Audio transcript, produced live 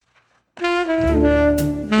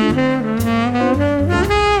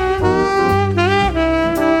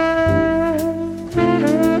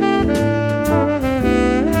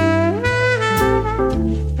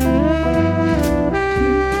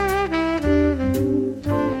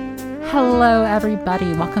Hello,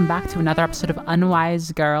 everybody. Welcome back to another episode of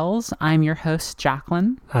Unwise Girls. I'm your host,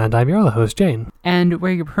 Jacqueline. And I'm your other host, Jane. And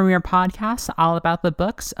we're your premier podcast all about the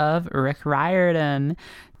books of Rick Riordan.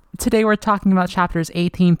 Today we're talking about chapters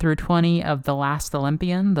 18 through 20 of The Last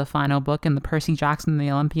Olympian, the final book in the Percy Jackson and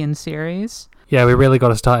the Olympian series. Yeah, we really got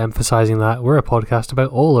to start emphasizing that. We're a podcast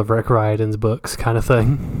about all of Rick Riordan's books kind of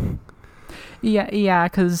thing. Yeah,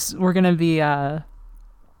 because we're going to be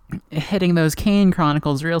hitting those Kane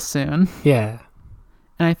Chronicles real soon. Yeah.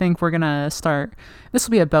 And I think we're going to start, this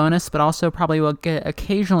will be a bonus, but also probably will get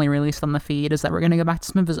occasionally released on the feed, is that we're going to go back to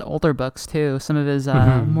some of his older books too, some of his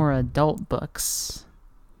more adult books.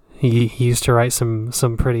 He used to write some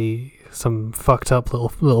fucked up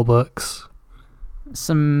little books.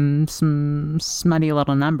 Some smutty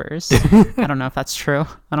little numbers. I don't know if that's true.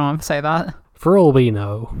 I don't want to say that. For all we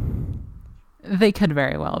know. They could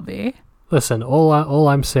very well be. Listen, all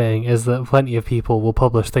I'm saying is that plenty of people will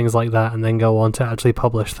publish things like that and then go on to actually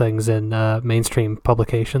publish things in mainstream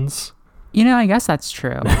publications. You know, I guess that's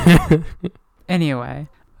true. Anyway.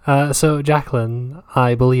 So, Jacqueline,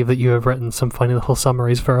 I believe that you have written some funny little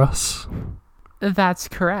summaries for us. That's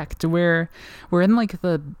correct. We're in like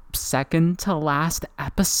the second to last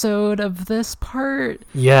episode of this part.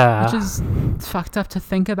 Yeah. Which is fucked up to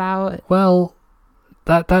think about. Well,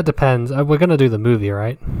 that depends. We're going to do the movie,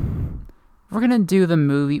 right? We're going to do the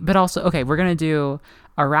movie, but also, okay, we're going to do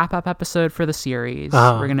a wrap-up episode for the series.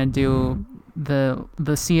 We're going to do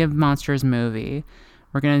the Sea of Monsters movie.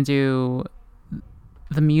 We're going to do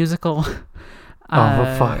the musical.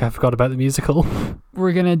 Fuck, I forgot about the musical.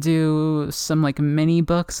 We're going to do some, like, mini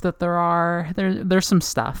books that there are. There's some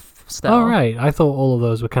stuff still. Oh, right. I thought all of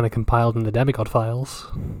those were kind of compiled in the Demigod files.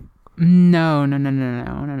 No.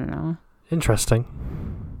 Interesting.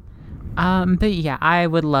 But yeah, I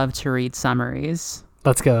would love to read summaries.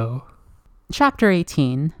 Let's go. Chapter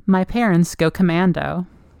 18, My Parents Go Commando.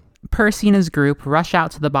 Percy and his group rush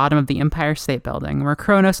out to the bottom of the Empire State Building, where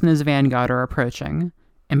Kronos and his vanguard are approaching.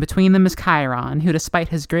 In between them is Chiron, who, despite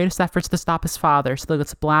his greatest efforts to stop his father, still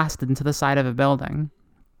gets blasted into the side of a building.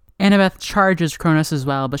 Annabeth charges Kronos as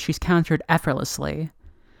well, but she's countered effortlessly.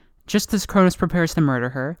 Just as Kronos prepares to murder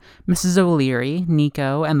her, Mrs. O'Leary,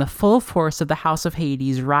 Nico, and the full force of the House of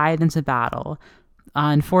Hades ride into battle.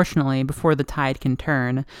 Unfortunately, before the tide can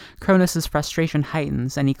turn, Kronos' frustration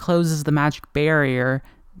heightens, and he closes the magic barrier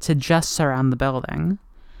to just surround the building.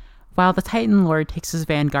 While the Titan Lord takes his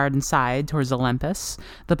vanguard inside towards Olympus,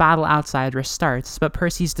 the battle outside restarts, but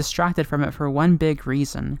Percy's distracted from it for one big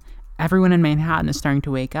reason. Everyone in Manhattan is starting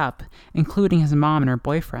to wake up, including his mom and her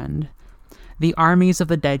boyfriend. The armies of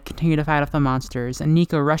the dead continue to fight off the monsters, and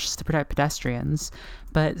Nico rushes to protect pedestrians,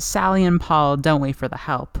 but Sally and Paul don't wait for the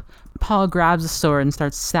help. Paul grabs a sword and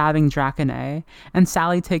starts stabbing Draconet, and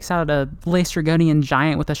Sally takes out a Laestrygonian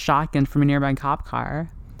giant with a shotgun from a nearby cop car.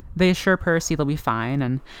 They assure Percy they'll be fine,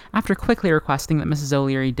 and after quickly requesting that Mrs.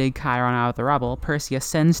 O'Leary dig Chiron out of the rubble, Percy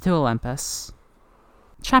ascends to Olympus.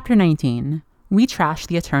 Chapter 19, We Trash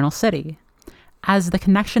the Eternal City. As the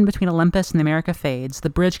connection between Olympus and America fades, the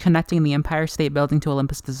bridge connecting the Empire State Building to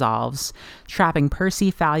Olympus dissolves, trapping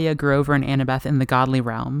Percy, Thalia, Grover, and Annabeth in the godly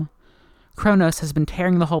realm. Kronos has been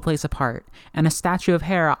tearing the whole place apart, and a statue of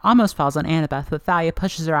Hera almost falls on Annabeth, but Thalia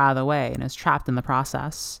pushes her out of the way and is trapped in the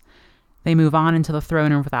process. They move on into the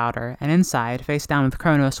throne room without her, and inside, face down with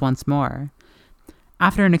Kronos once more.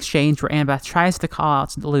 After an exchange where Annabeth tries to call out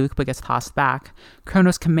to Luke but gets tossed back,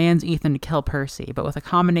 Kronos commands Ethan to kill Percy, but with a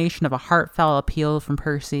combination of a heartfelt appeal from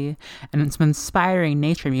Percy and some inspiring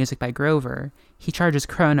nature music by Grover, he charges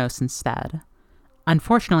Kronos instead.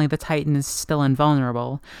 Unfortunately, the Titan is still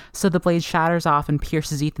invulnerable, so the blade shatters off and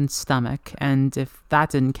pierces Ethan's stomach, and if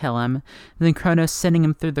that didn't kill him, then Kronos sending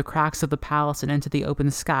him through the cracks of the palace and into the open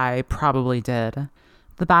sky probably did.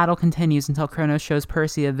 The battle continues until Kronos shows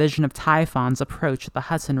Percy a vision of Typhon's approach at the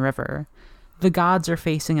Hudson River. The gods are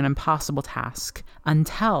facing an impossible task,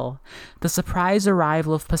 until the surprise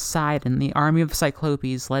arrival of Poseidon, the army of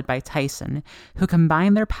Cyclopes led by Tyson, who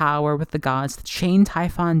combine their power with the gods to chain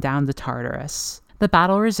Typhon down to Tartarus. The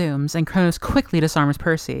battle resumes, and Kronos quickly disarms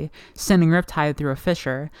Percy, sending Riptide through a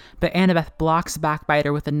fissure, but Annabeth blocks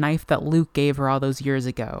Backbiter with the knife that Luke gave her all those years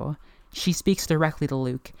ago. She speaks directly to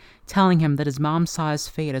Luke, telling him that his mom saw his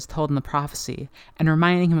fate as told in the prophecy, and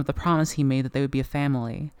reminding him of the promise he made that they would be a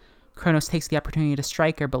family. Kronos takes the opportunity to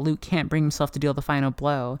strike her, but Luke can't bring himself to deal the final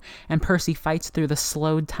blow, and Percy fights through the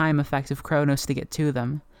slowed time effect of Kronos to get to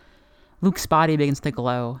them. Luke's body begins to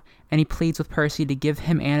glow, and he pleads with Percy to give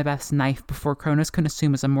him Annabeth's knife before Cronus can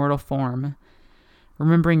assume his immortal form.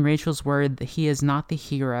 Remembering Rachel's word that he is not the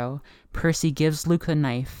hero, Percy gives Luke the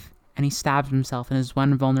knife, and he stabs himself in his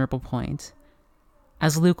one vulnerable point.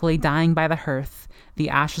 As Luke lay dying by the hearth, the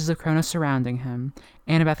ashes of Cronus surrounding him,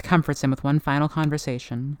 Annabeth comforts him with one final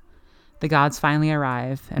conversation. The gods finally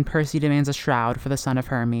arrive, and Percy demands a shroud for the son of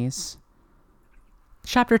Hermes.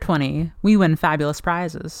 Chapter 20. We win fabulous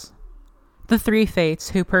prizes. The three Fates,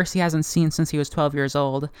 who Percy hasn't seen since he was 12 years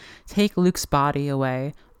old, take Luke's body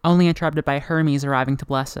away, only interrupted by Hermes arriving to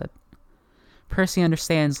bless it. Percy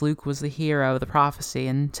understands Luke was the hero of the prophecy,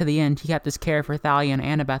 and to the end he kept his care for Thalia and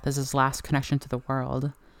Annabeth as his last connection to the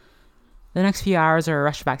world. The next few hours are a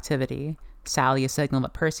rush of activity. Sally is signaled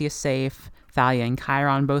that Percy is safe. Thalia and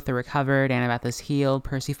Chiron both are recovered. Annabeth is healed.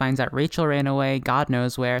 Percy finds out Rachel ran away, God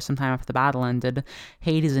knows where, sometime after the battle ended.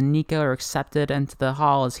 Hades and Nico are accepted into the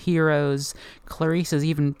hall as heroes. Clarice is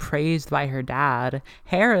even praised by her dad.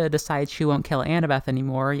 Hera decides she won't kill Annabeth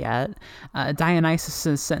anymore yet.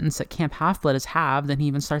 Dionysus' sentence at Camp Half-Blood is halved, and he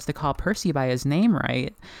even starts to call Percy by his name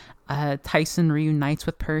right. Tyson reunites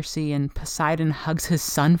with Percy, and Poseidon hugs his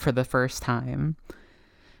son for the first time.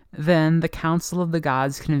 Then the Council of the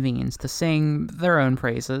Gods convenes to sing their own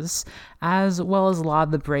praises, as well as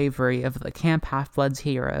laud the bravery of the Camp Half-Blood's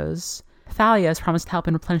heroes. Thalia is promised help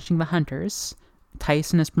in replenishing the hunters.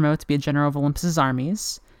 Tyson is promoted to be a general of Olympus'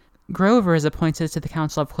 armies. Grover is appointed to the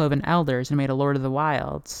Council of Cloven Elders and made a Lord of the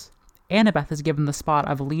Wilds. Annabeth is given the spot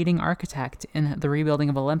of leading architect in the rebuilding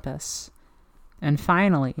of Olympus. And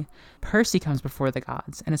finally, Percy comes before the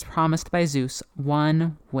gods and is promised by Zeus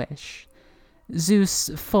one wish. Zeus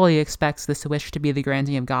fully expects this wish to be the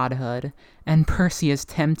granting of godhood, and Percy is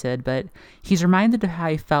tempted, but he's reminded of how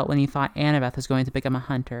he felt when he thought Annabeth was going to become a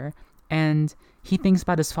hunter, and he thinks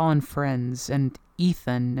about his fallen friends, and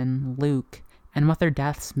Ethan and Luke, and what their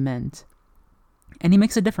deaths meant. And he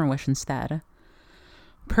makes a different wish instead.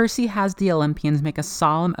 Percy has the Olympians make a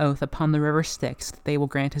solemn oath upon the river Styx that they will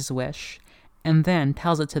grant his wish, and then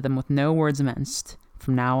tells it to them with no words minced.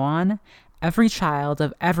 From now on, every child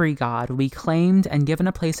of every god will be claimed and given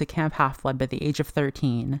a place at Camp Half-Blood by the age of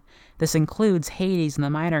 13. This includes Hades and the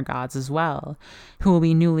minor gods as well, who will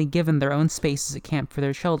be newly given their own spaces at camp for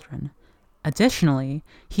their children. Additionally,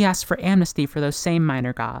 he asks for amnesty for those same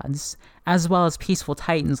minor gods, as well as peaceful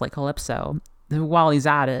titans like Calypso. While he's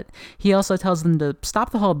at it, he also tells them to stop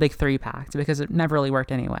the whole Big Three pact, because it never really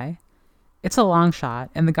worked anyway. It's a long shot,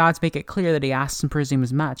 and the gods make it clear that he asks and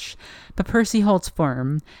presumes much, but Percy holds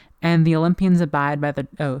firm, and the Olympians abide by the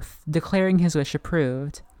oath, declaring his wish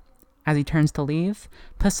approved. As he turns to leave,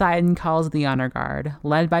 Poseidon calls the honor guard,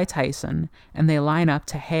 led by Tyson, and they line up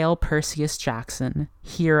to hail Perseus Jackson,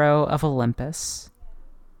 hero of Olympus.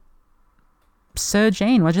 So,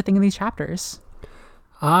 Jane, what'd you think of these chapters?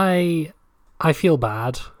 I feel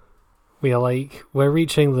bad. We're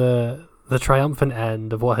reaching the triumphant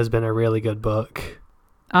end of what has been a really good book.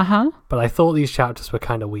 Uh-huh. But I thought these chapters were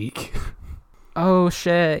kind of weak. Oh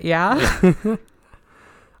shit, yeah?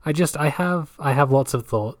 I have lots of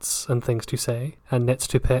thoughts and things to say and nits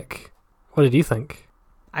to pick. What did you think?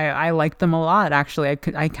 I liked them a lot, actually.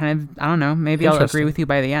 I don't know, maybe I'll agree with you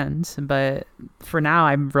by the end, but for now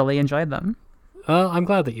I really enjoyed them. I'm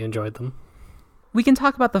glad that you enjoyed them. We can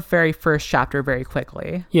talk about the very first chapter very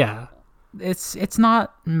quickly. Yeah. It's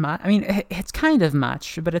not much. I mean, it's kind of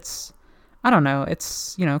much, but it's, I don't know,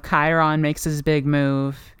 it's, Chiron makes his big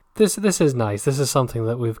move. This is nice. This is something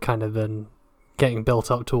that we've kind of been getting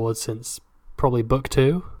built up towards since probably book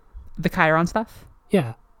 2. The Chiron stuff?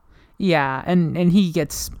 Yeah. Yeah, and he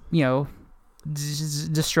gets,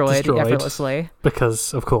 destroyed effortlessly.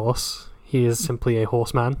 Because, of course, he is simply a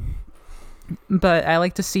horseman. But I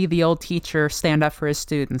like to see the old teacher stand up for his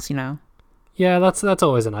students, Yeah, that's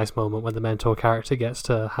always a nice moment when the mentor character gets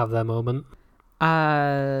to have their moment.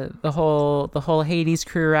 The whole Hades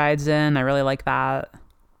crew rides in. I really like that.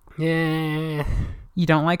 Yeah. You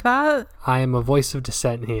don't like that? I am a voice of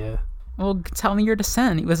dissent here. Well, tell me your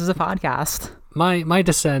dissent. This is a podcast. My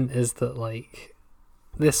dissent is that,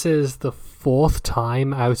 this is the 4th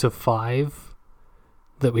time out of 5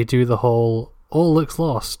 that we do the whole, all looks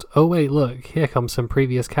lost. Oh wait, look, here comes some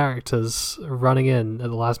previous characters running in at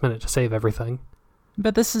the last minute to save everything.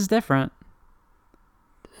 But this is different.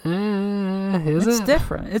 It's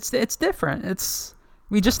different. It's different.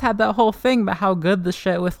 We just had that whole thing about how good the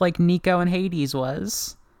shit with Nico and Hades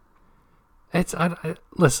was.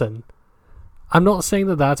 Listen, I'm not saying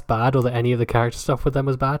that that's bad or that any of the character stuff with them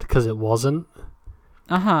was bad, because it wasn't.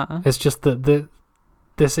 It's just that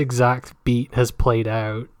this exact beat has played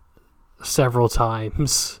out several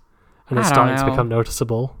times and it's starting to become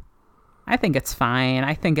noticeable. I think it's fine.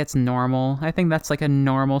 I think it's normal. I think that's like a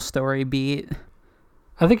normal story beat.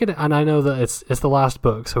 I think and I know that it's the last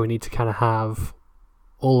book, so we need to kind of have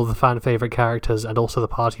all of the fan favorite characters and also the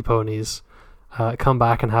party ponies come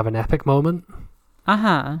back and have an epic moment.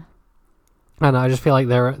 Uh-huh. And I just feel like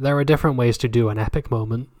there are different ways to do an epic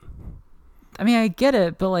moment. I mean, I get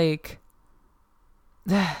it, but like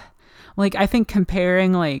I think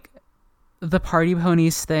comparing like the party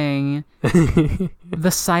ponies thing, the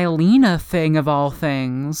Silena thing of all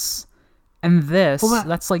things, and this,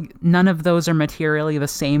 that's like none of those are materially the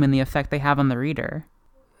same in the effect they have on the reader.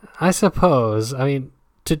 I suppose. I mean,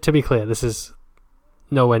 to be clear, this is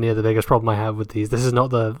nowhere near the biggest problem I have with these. This is not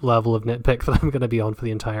the level of nitpick that I'm going to be on for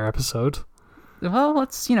the entire episode. Well,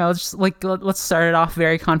 let's start it off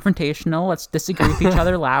very confrontational. Let's disagree with each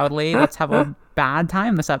other loudly. Let's have a bad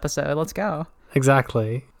time this episode. Let's go.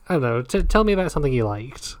 Exactly. I don't know. Tell me about something you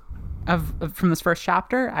liked. From this first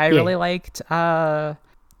chapter, I really liked, I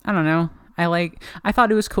don't know. I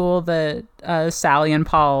thought it was cool that Sally and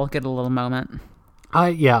Paul get a little moment. I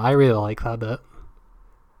really like that bit.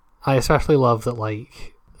 I especially love that,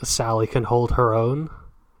 like, Sally can hold her own.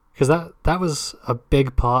 Because that was a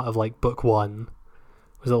big part of, like, book one.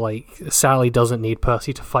 Was that, like, Sally doesn't need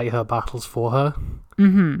Percy to fight her battles for her.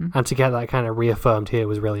 Mm-hmm. And to get that kind of reaffirmed here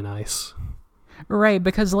was really nice. Right,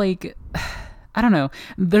 because, like, I don't know.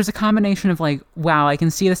 There's a combination of, like, wow, I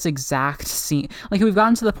can see this exact scene. Like, we've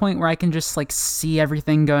gotten to the point where I can just, like, see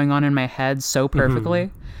everything going on in my head so perfectly.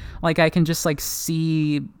 Mm-hmm. Like, I can just, like,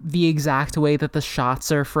 see the exact way that the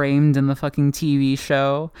shots are framed in the fucking TV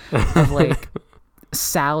show of, like,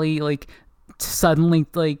 Sally, like, suddenly,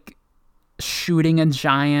 like, shooting a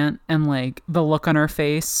giant and, like, the look on her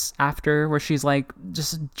face after where she's, like,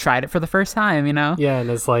 just tried it for the first time, you know? Yeah,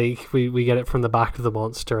 and it's like, we get it from the back of the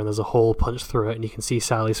monster and there's a hole punched through it and you can see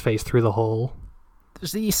Sally's face through the hole.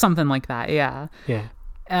 There's something like that, yeah. Yeah.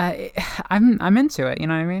 I'm into it, you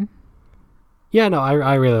know what I mean? Yeah, no,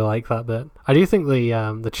 I really like that bit. I do think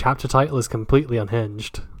the chapter title is completely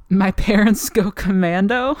unhinged. My Parents Go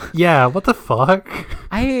Commando? Yeah, what the fuck?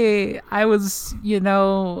 I was,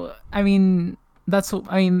 I mean,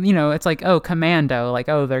 it's like, oh, commando, like,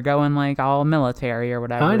 oh, they're going like all military or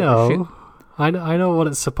whatever. I know. I know what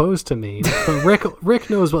it's supposed to mean. But Rick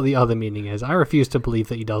knows what the other meaning is. I refuse to believe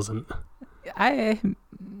that he doesn't.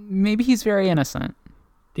 Maybe he's very innocent.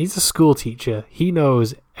 He's a school teacher. He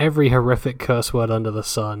knows every horrific curse word under the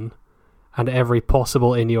sun and every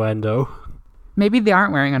possible innuendo. Maybe they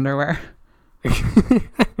aren't wearing underwear.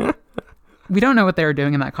 We don't know what they were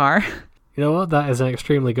doing in that car. You know what? That is an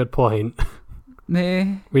extremely good point.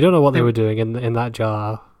 We don't know what they were doing in that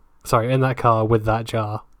jar. Sorry, in that car with that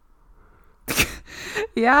jar.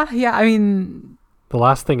 Yeah, I mean... The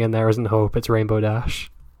last thing in there isn't hope, it's Rainbow Dash.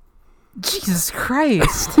 Jesus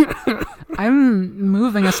Christ. I'm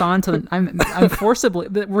moving us on to... I'm forcibly...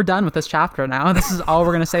 We're done with this chapter now. This is all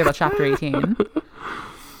we're going to say about chapter 18.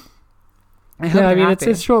 I mean,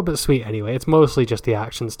 it's short but sweet anyway. It's mostly just the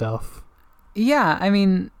action stuff. Yeah, I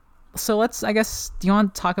mean... So let's, I guess... Do you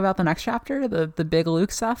want to talk about the next chapter? The big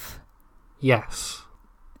Luke stuff? Yes.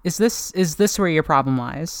 Is this where your problem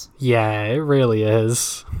lies? Yeah, it really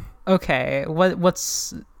is. Okay,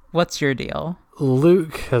 what's your deal?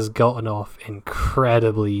 Luke has gotten off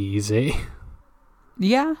incredibly easy.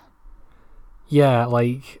 Yeah? Yeah,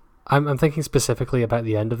 like, I'm thinking specifically about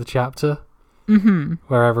the end of the chapter. Mm-hmm.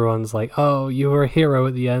 Where everyone's like, oh, you were a hero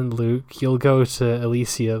at the end, Luke. You'll go to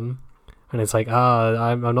Elysium. And it's like,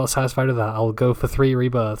 I'm not satisfied with that. I'll go for 3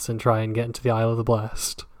 rebirths and try and get into the Isle of the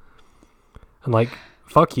Blessed. And like,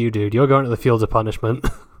 fuck you, dude. You're going to the Fields of Punishment.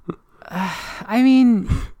 I mean...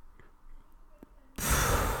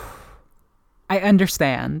 I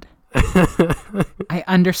understand. I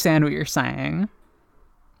understand what you're saying.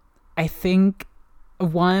 I think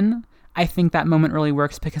that moment really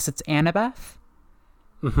works because it's Annabeth.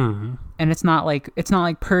 Mm-hmm. And it's not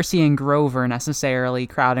like Percy and Grover necessarily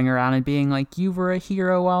crowding around and being like, you were a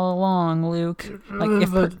hero all along, Luke. Like,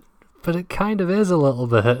 but it kind of is a little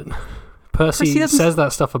bit. Percy says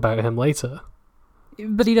that stuff about him later.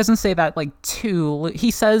 But he doesn't say that like to Luke. He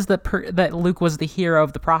says that Luke was the hero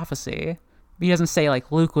of the prophecy. But he doesn't say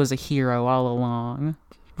like Luke was a hero all along.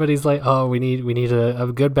 But he's like, oh, we need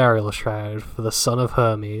a good burial shroud for the son of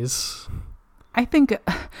Hermes. I think,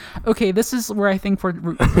 okay, this is where I think we're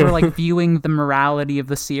like viewing the morality of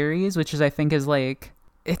the series, which is I think is like,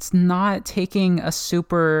 it's not taking a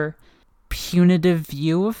super punitive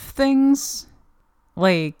view of things.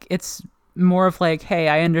 Like, it's more of like, hey,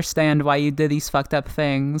 I understand why you did these fucked up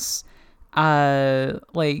things.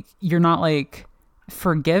 Like, you're not like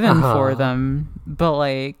forgiven for them, but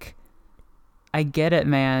like, I get it,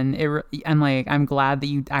 man. And like, I'm glad that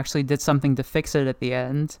you actually did something to fix it at the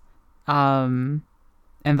end. And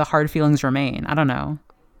the hard feelings remain. I don't know.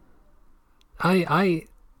 I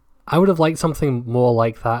would have liked something more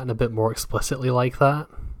like that and a bit more explicitly like that.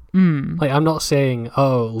 Like, I'm not saying,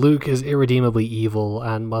 oh, Luke is irredeemably evil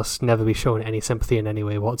and must never be shown any sympathy in any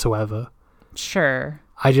way whatsoever. Sure.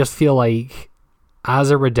 I just feel like,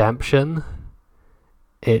 as a redemption,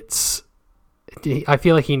 I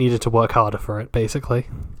feel like he needed to work harder for it, basically.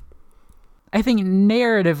 I think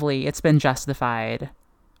narratively it's been justified.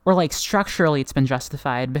 Or like structurally it's been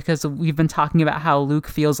justified because we've been talking about how Luke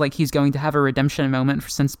feels like he's going to have a redemption moment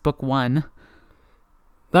since book 1.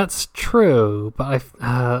 That's true, but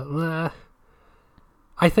I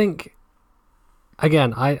think,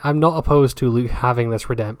 again, I'm not opposed to Luke having this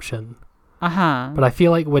redemption. But I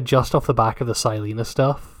feel like we're just off the back of the Silena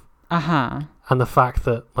stuff. And the fact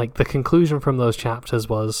that, like, the conclusion from those chapters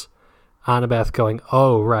was Annabeth going,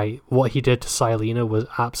 oh, right, what he did to Silena was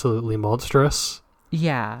absolutely monstrous.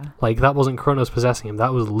 Yeah. Like, that wasn't Kronos possessing him,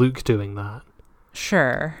 that was Luke doing that.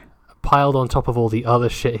 Sure. Piled on top of all the other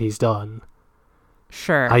shit he's done.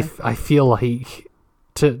 Sure. I feel like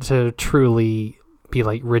to truly be,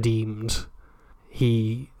 like, redeemed,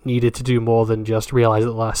 he needed to do more than just realize at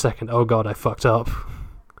the last second, oh god, I fucked up.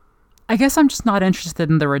 I guess I'm just not interested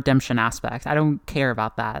in the redemption aspect. I don't care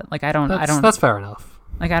about that. Like, I don't. That's fair enough.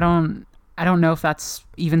 Like, I don't know if that's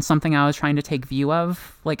even something I was trying to take view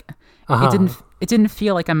of. Like, it didn't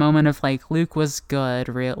feel like a moment of like Luke was good,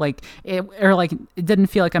 it didn't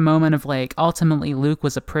feel like a moment of like ultimately Luke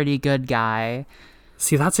was a pretty good guy.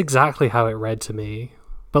 See, that's exactly how it read to me.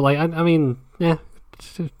 But like, I mean, yeah,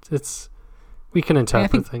 we can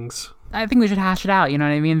interpret things. I think we should hash it out, you know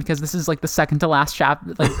what I mean? Because this is like the second to last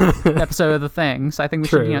episode of the thing, so I think we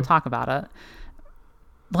should, talk about it.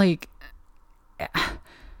 Like,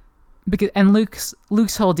 because and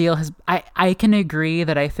Luke's whole deal has, I can agree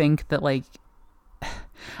that I think that like,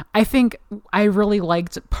 I think I really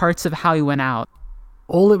liked parts of how he went out.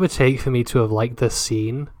 All it would take for me to have liked this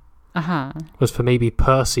scene was for maybe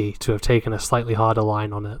Percy to have taken a slightly harder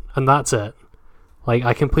line on it, and that's it. Like,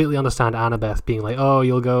 I completely understand Annabeth being like, oh,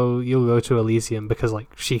 you'll go to Elysium because,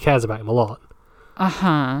 like, she cares about him a lot.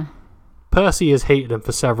 Percy has hated him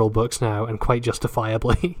for several books now, and quite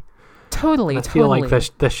justifiably. Totally. I feel like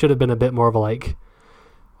there should have been a bit more of a, like,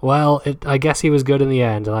 well, I guess he was good in the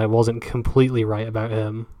end, and I wasn't completely right about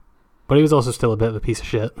him. But he was also still a bit of a piece of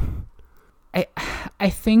shit. I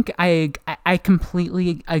think I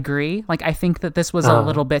completely agree. Like, I think that this was a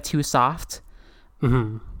little bit too soft.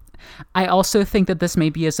 I also think that this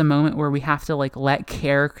maybe is a moment where we have to like let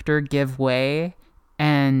character give way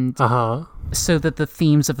and so that the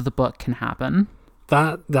themes of the book can happen.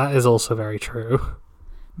 That is also very true.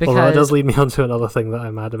 Because, although it does lead me on to another thing that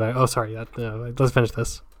I'm mad about. Oh, sorry. Let's finish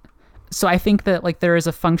this. So I think that like there's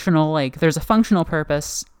a functional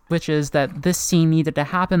purpose, which is that this scene needed to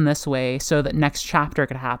happen this way so that next chapter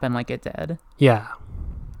could happen like it did. Yeah.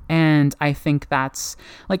 And I think that's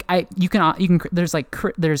like you can there's like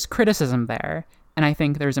there's criticism there, and I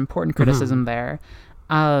think there's important criticism there,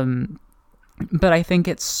 but I think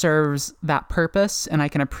it serves that purpose, and I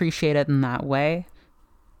can appreciate it in that way.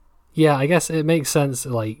 Yeah, I guess it makes sense.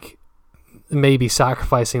 Like maybe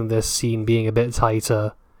sacrificing this scene being a bit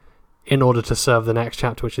tighter in order to serve the next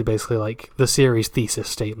chapter, which is basically like the series thesis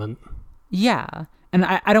statement. Yeah, and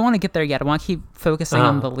I don't want to get there yet. I want to keep focusing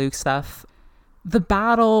on the Luke stuff. The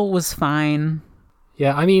battle was fine.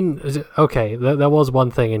 Yeah, I mean, okay, there was one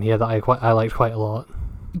thing in here that I liked quite a lot.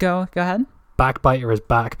 Go ahead. Backbiter is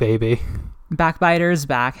back, baby. Backbiter is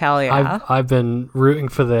back, hell yeah. I've been rooting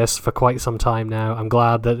for this for quite some time now. I'm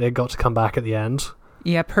glad that it got to come back at the end.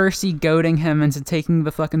 Yeah, Percy goading him into taking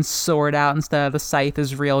the fucking sword out instead of the scythe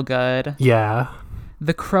is real good. Yeah.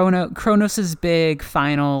 The Kronos' big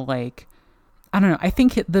final, like, I don't know. I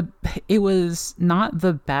think it was not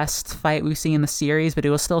the best fight we've seen in the series, but it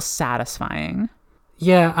was still satisfying.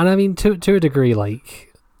 Yeah, and I mean, to a degree,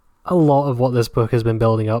 like, a lot of what this book has been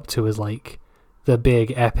building up to is, like, the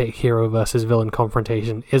big epic hero versus villain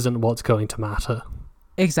confrontation isn't what's going to matter.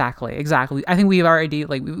 Exactly. I think we've already,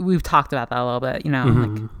 like, we've talked about that a little bit, you know?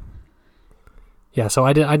 Like, yeah, so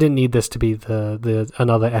I didn't need this to be the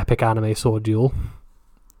another epic anime sword duel.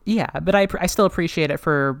 Yeah, but I still appreciate it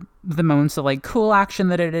for the moments of like cool action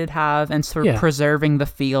that it did have, and sort of preserving the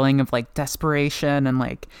feeling of like desperation and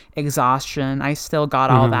like exhaustion. I still got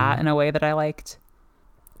all that in a way that I liked.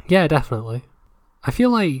 Yeah, definitely. I feel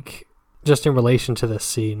like just in relation to this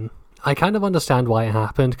scene, I kind of understand why it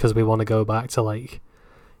happened, because we want to go back to like,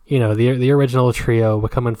 you know, the original trio. We're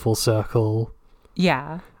coming full circle.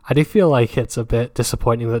 Yeah. I do feel like it's a bit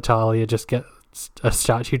disappointing that Talia just a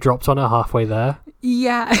statue dropped on her halfway there.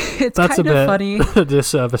 Yeah, it's That's kind of funny. a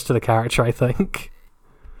disservice to the character, I think.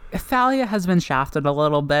 Thalia has been shafted a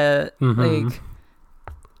little bit. Mm-hmm.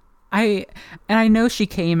 Like, I know she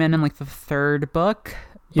came in like the third book,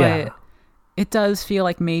 but it does feel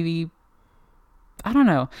like maybe, I don't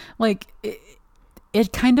know, like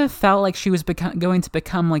it kind of felt like she was going to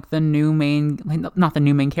become like the new main, like, not the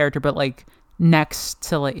new main character, but like next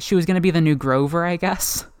to, like, she was going to be the new Grover, I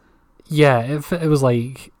guess. Yeah, it was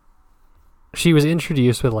like she was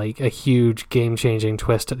introduced with like a huge game-changing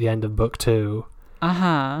twist at the end of book 2.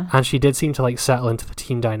 Uh-huh. And she did seem to like settle into the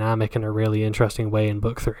team dynamic in a really interesting way in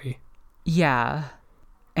book 3. Yeah.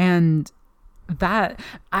 And that,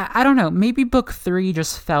 I don't know, maybe book 3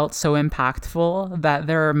 just felt so impactful that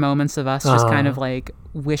there are moments of us just kind of like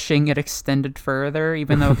wishing it extended further,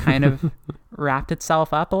 even though it kind of wrapped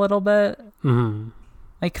itself up a little bit. Mm-hmm.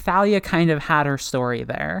 Like, Thalia kind of had her story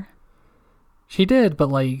there. She did, but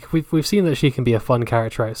like we've seen that she can be a fun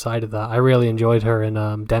character outside of that. I really enjoyed her in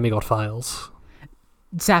Demigod Files.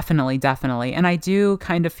 Definitely. And I do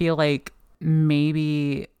kind of feel like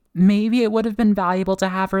maybe it would have been valuable to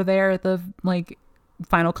have her there at the like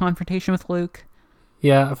final confrontation with Luke.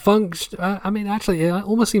 Yeah, I mean, actually, it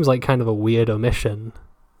almost seems like kind of a weird omission,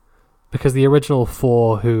 because the original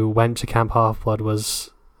 4 who went to Camp Half-Blood was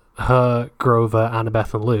her, Grover,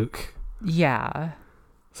 Annabeth, and Luke. Yeah.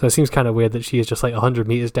 So it seems kind of weird that she is just like 100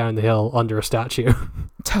 meters down the hill under a statue.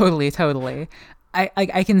 Totally.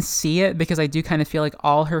 I can see it, because I do kind of feel like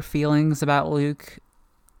all her feelings about Luke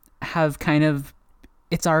have kind of,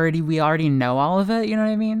 we already know all of it, you know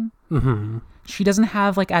what I mean? Mm-hmm. She doesn't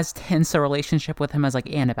have like as tense a relationship with him as like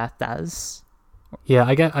Annabeth does. Yeah,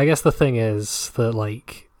 I guess the thing is that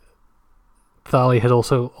like Thalia had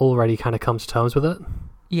also already kind of come to terms with it.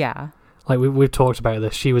 Yeah. Like we've talked about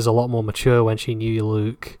this, she was a lot more mature when she knew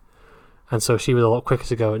Luke, and so she was a lot quicker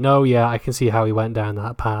to go, no, yeah, I can see how he went down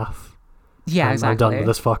that path. Yeah, exactly. I'm done with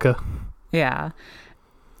this fucker. Yeah.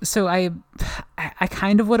 So I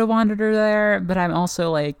kind of would have wanted her there, but I'm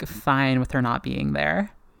also like fine with her not being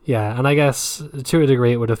there. Yeah, and I guess to a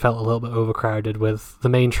degree it would have felt a little bit overcrowded with the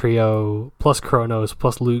main trio plus Kronos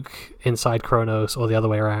plus Luke inside Kronos, or the other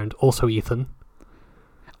way around, also Ethan.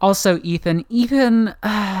 I'm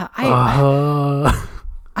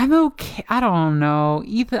okay. I don't know.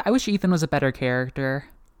 I wish Ethan was a better character.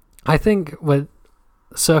 I think with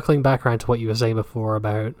circling back around to what you were saying before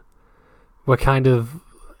about we're kind of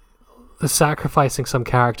sacrificing some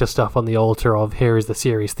character stuff on the altar of here is the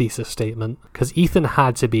series thesis statement, because Ethan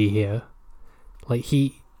had to be here. Like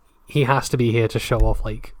he has to be here to show off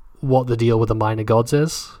like what the deal with the minor gods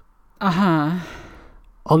is. Uh-huh.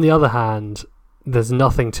 On the other hand, there's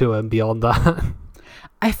nothing to him beyond that.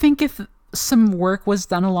 I think if some work was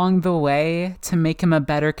done along the way to make him a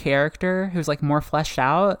better character who's like more fleshed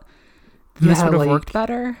out, then this would have worked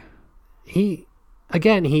better. He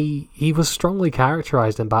was strongly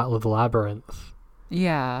characterized in Battle of the Labyrinth.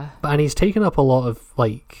 Yeah. And he's taken up a lot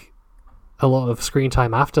of screen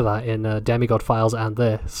time after that in Demigod Files and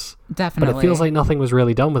this. Definitely. But it feels like nothing was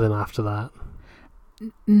really done with him after that.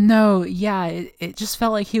 No, yeah, it just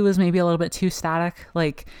felt like he was maybe a little bit too static.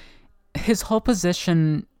 Like, his whole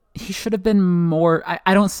position, he should have been more...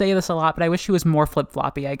 I don't say this a lot, but I wish he was more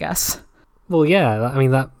flip-floppy, I guess. Well, yeah, I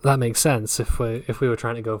mean, that makes sense if we were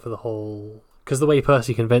trying to go for the whole... Because the way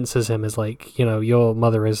Percy convinces him is like, you know, your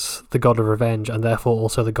mother is the god of revenge and therefore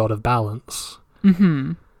also the god of balance.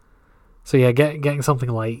 Mm-hmm. So yeah, getting something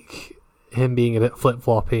like him being a bit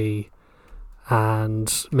flip-floppy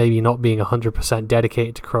and maybe not being 100%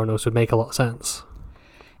 dedicated to Kronos would make a lot of sense.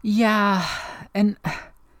 Yeah, and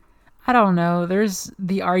I don't know, there's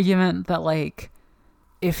the argument that like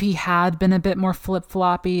if he had been a bit more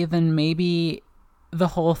flip-floppy, then maybe the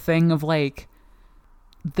whole thing of like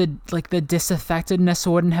the disaffectedness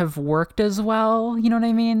wouldn't have worked as well, you know what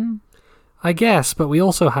I mean? I guess, but we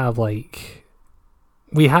also have like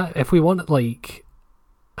if we want like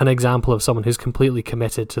an example of someone who's completely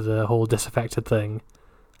committed to the whole disaffected thing,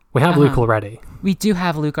 we have Luke already. We do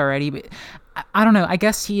have Luke already, but I don't know, I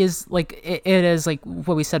guess he is like it is like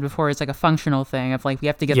what we said before, it's like a functional thing of like we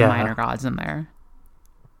have to get the minor gods in there.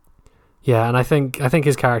 Yeah, and I think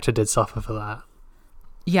his character did suffer for that.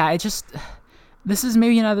 Yeah, this is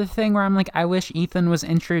maybe another thing where I'm like, I wish Ethan was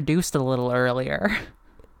introduced a little earlier.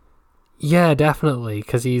 Yeah, definitely,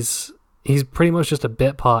 because he's pretty much just a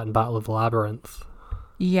bit part in Battle of the Labyrinth.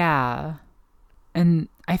 Yeah. And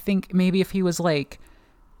I think maybe if he was like,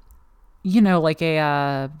 you know, like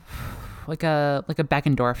a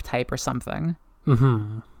Beckendorf type or something.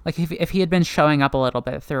 Mm-hmm. Like if he had been showing up a little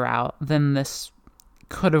bit throughout, then this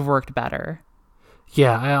could have worked better.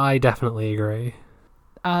 Yeah, I definitely agree.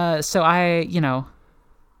 So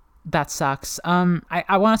that sucks.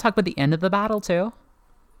 I want to talk about the end of the battle too,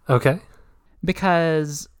 Okay.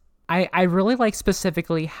 because I really like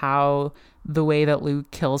specifically how the way that Luke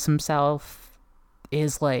kills himself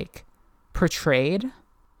is like portrayed,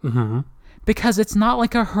 Mm-hmm. because it's not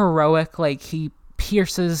like a heroic, like he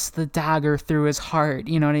pierces the dagger through his heart,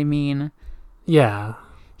 you know what I mean? Yeah.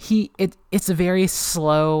 It's very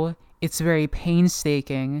slow, it's very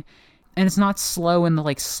painstaking, and it's not slow in the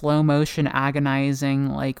like slow motion agonizing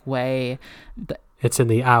like way. It's in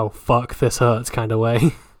the ow, fuck, this hurts kind of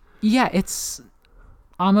way. Yeah, it's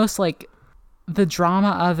almost like the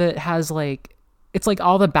drama of it has like, it's like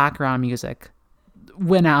all the background music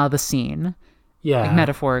went out of the scene, Yeah. like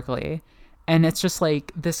metaphorically, and it's just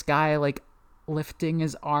like this guy like lifting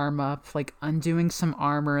his arm up, like undoing some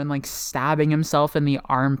armor and like stabbing himself in the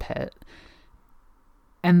armpit,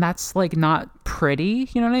 and that's like not pretty,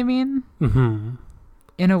 you know what I mean? Mm-hmm.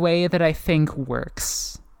 In a way that I think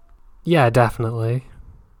works. Yeah, definitely.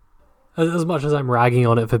 As much as I'm ragging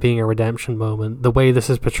on it for being a redemption moment, the way this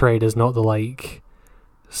is portrayed is not the like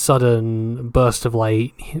sudden burst of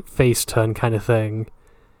light, face turn kind of thing.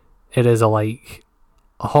 It is a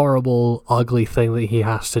horrible, ugly thing that he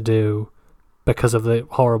has to do because of the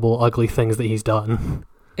horrible, ugly things that he's done.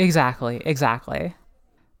 Exactly.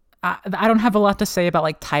 I don't have a lot to say about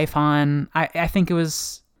like Typhon. I think it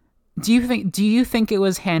was. Do you think it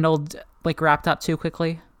was handled like wrapped up too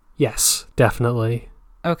quickly? Yes, definitely.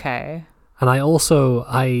 Okay. And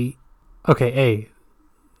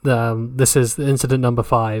this is incident number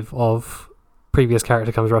 5 of previous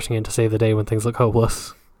character comes rushing in to save the day when things look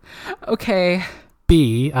hopeless. Okay.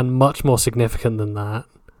 B, and much more significant than that,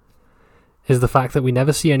 is the fact that we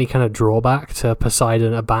never see any kind of drawback to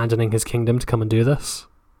Poseidon abandoning his kingdom to come and do this.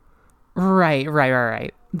 Right.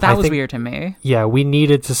 That was weird to me. Yeah, we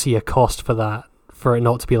needed to see a cost for that, for it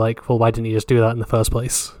not to be like, well, why didn't you just do that in the first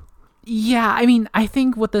place? Yeah, I mean, I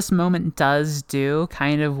think what this moment does do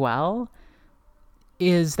kind of well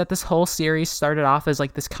is that this whole series started off as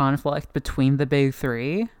like this conflict between the big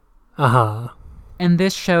three. Uh-huh. And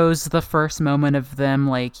this shows the first moment of them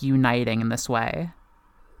like uniting in this way.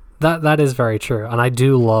 That is very true. And I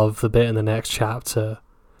do love the bit in the next chapter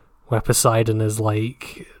where Poseidon is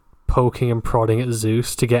like poking and prodding at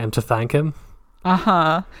Zeus to get him to thank him.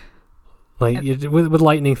 Uh-huh. With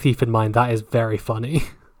Lightning Thief in mind, that is very funny.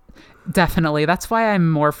 Definitely. That's why I'm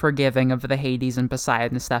more forgiving of the Hades and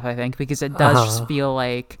Poseidon stuff, I think, because it does just feel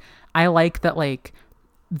like, I like that like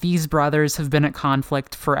these brothers have been at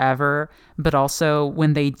conflict forever, but also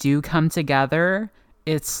when they do come together,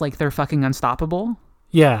 it's like they're fucking unstoppable.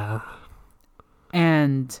 Yeah.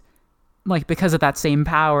 And like because of that same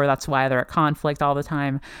power, that's why they're at conflict all the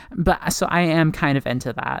time. But so I am kind of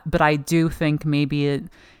into that. But I do think maybe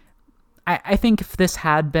I think if this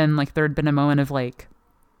had been like there had been a moment of like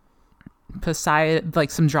Poseidon, like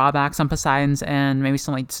some drawbacks on Poseidon's end, maybe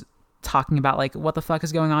some like talking about like what the fuck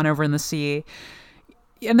is going on over in the sea,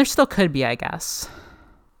 and there still could be, I guess.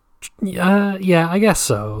 Yeah, I guess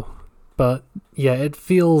so. But yeah, it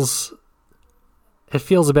feels a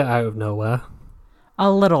bit out of nowhere. A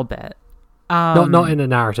little bit. Not in a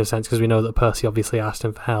narrative sense, because we know that Percy obviously asked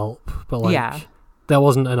him for help, but like there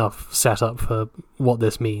wasn't enough setup for what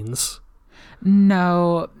this means.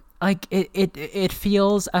 No, like it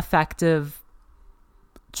feels effective.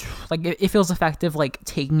 Like it feels effective, like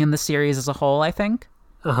taking in the series as a whole, I think.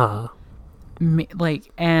 Uh-huh. But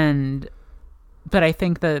I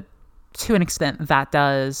think that to an extent that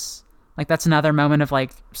does, like, that's another moment of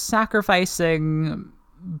like sacrificing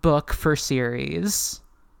book for series.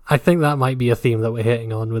 I think that might be a theme that we're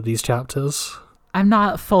hitting on with these chapters. I'm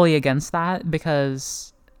not fully against that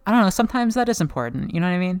because I don't know, sometimes that is important, you know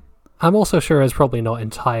what I mean? I'm also sure it's probably not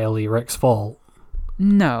entirely Rick's fault.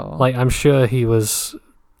 No. Like, I'm sure he was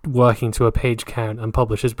working to a page count and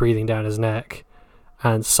publishers breathing down his neck,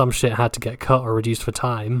 and some shit had to get cut or reduced for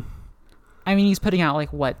time. I mean, he's putting out,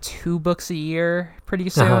 like, what, 2 books a year pretty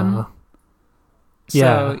soon? Uh-huh.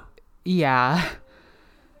 So, yeah.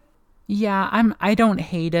 Yeah, I don't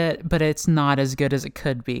hate it, but it's not as good as it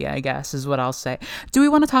could be, I guess, is what I'll say. Do we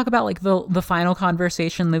want to talk about, like, the final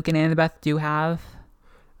conversation Luke and Annabeth do have?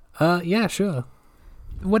 Yeah, sure.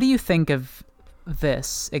 What do you think of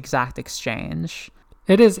this exact exchange?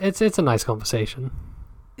 It's a nice conversation.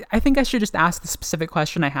 I think I should just ask the specific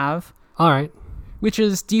question I have. All right. Which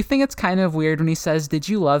is, do you think it's kind of weird when he says, "Did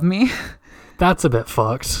you love me?" That's a bit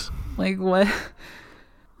fucked. Like, what?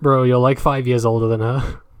 Bro, you're like 5 years older than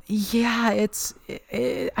her. Yeah,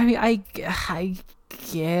 I mean, I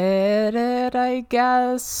get it, I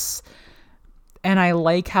guess. And I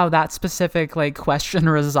like how that specific like question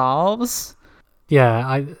resolves.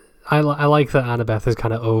 Yeah, I like that Annabeth is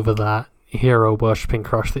kind of over that hero worshipping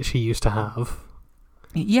crush that she used to have.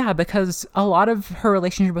 Yeah, because a lot of her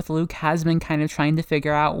relationship with Luke has been kind of trying to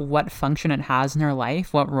figure out what function it has in her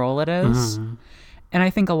life, what role it is. Mm-hmm. And I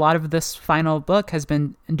think a lot of this final book has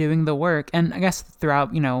been doing the work, and I guess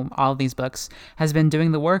throughout, all of these books, has been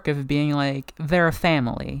doing the work of being like, they're a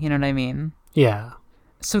family, you know what I mean? Yeah.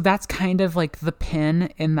 So that's kind of like the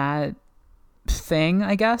pin in that thing,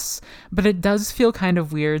 I guess. But it does feel kind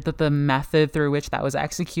of weird that the method through which that was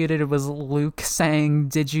executed was Luke saying,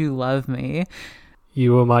 "Did you love me?"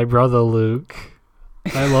 You were my brother, Luke.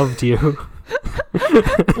 I loved you.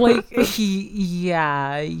 Like, I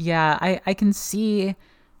can see,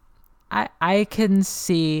 I can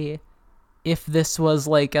see if this was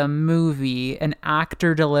like a movie, an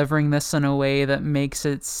actor delivering this in a way that makes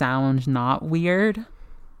it sound not weird.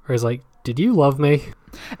 Or he's like, did you love me?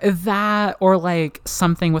 That, or like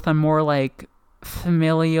something with a more like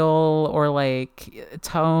familial or like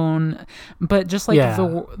tone, but just like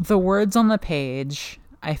the words on the page,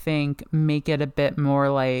 I think, make it a bit more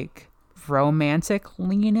like romantic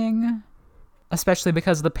leaning, especially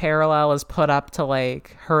because the parallel is put up to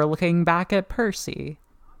like her looking back at Percy.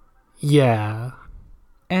 Yeah.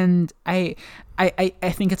 And I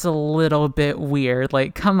think it's a little bit weird.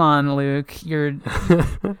 Like, come on, Luke, you're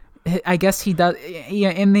I guess he does,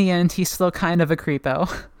 in the end he's still kind of a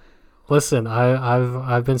creepo. Listen,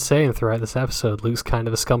 I've been saying throughout this episode, Luke's kind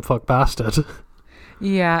of a scumfuck bastard.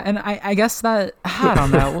 Yeah, and I guess that, I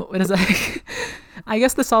don't know, what is like, I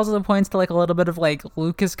guess this also points to like a little bit of like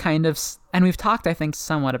Luke is kind of, and we've talked, I think,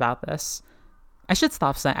 somewhat about this. I should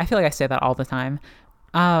stop saying, I feel like I say that all the time.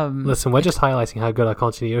 Listen, we're just highlighting how good our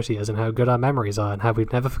continuity is and how good our memories are and how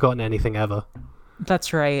we've never forgotten anything ever.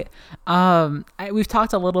 That's right. We've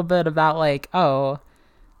talked a little bit about like,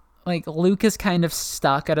 like Luke is kind of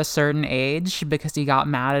stuck at a certain age because he got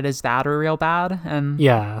mad at his dad real bad, and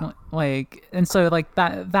yeah, like, and so like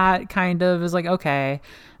that kind of is like, okay,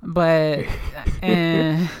 but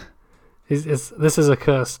this is a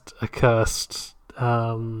cursed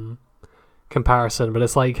comparison, but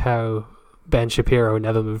it's like how Ben Shapiro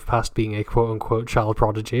never moved past being a quote unquote child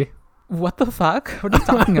prodigy. What the fuck? What are you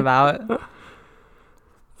talking about?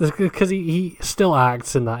 Because he still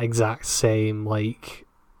acts in that exact same like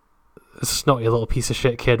snotty little piece of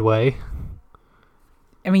shit kid way.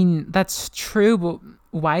 I mean, that's true, but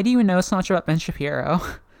why do you know so much about Ben Shapiro?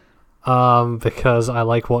 Because I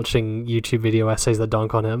like watching YouTube video essays that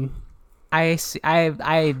dunk on him. I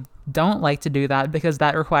don't like to do that because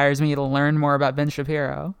that requires me to learn more about Ben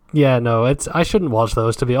Shapiro. Yeah, no, I shouldn't watch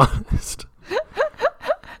those, to be honest.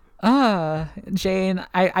 Jane,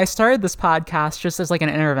 I started this podcast just as like an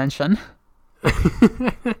intervention.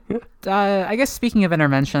 I guess speaking of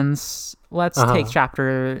interventions, let's take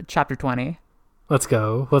chapter 20. Let's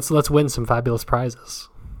go. Let's win some fabulous prizes.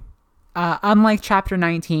 Unlike chapter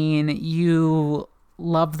 19, you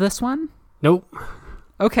love this one? Nope.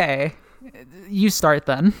 Okay, you start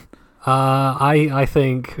then. I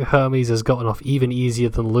think Hermes has gotten off even easier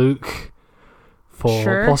than Luke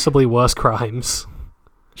for possibly worse crimes.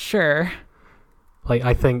 Sure. Like,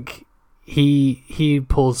 I think he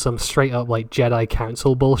pulled some straight up like Jedi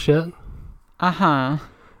Council bullshit.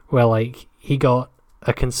 Where like he got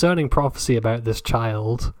a concerning prophecy about this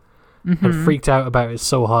child and freaked out about it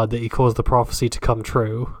so hard that he caused the prophecy to come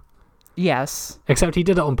true. Yes. Except he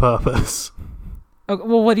did it on purpose. Okay,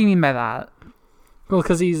 well, what do you mean by that? Well,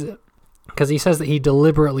 because he says that he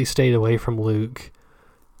deliberately stayed away from Luke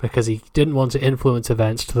because he didn't want to influence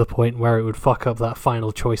events to the point where it would fuck up that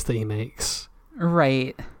final choice that he makes.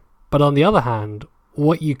 Right. But on the other hand,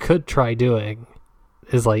 what you could try doing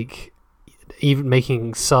is like even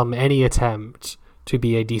making any attempt to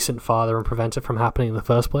be a decent father and prevent it from happening in the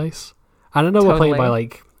first place. And I know we're playing by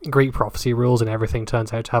like Greek prophecy rules and everything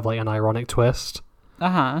turns out to have like an ironic twist.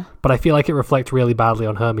 But I feel like it reflects really badly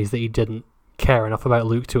on Hermes that he didn't care enough about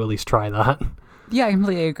Luke to at least try that. Yeah, I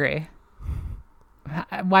completely agree.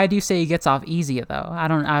 Why do you say he gets off easy though? I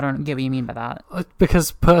don't get what you mean by that.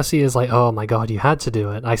 Because Percy is like, oh my god, you had to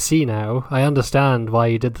do it. I see now. I understand why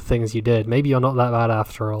you did the things you did. Maybe you're not that bad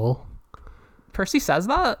after all. Percy says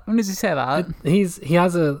that? When does he say that?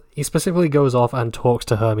 He specifically goes off and talks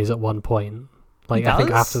to Hermes at one point. Like, I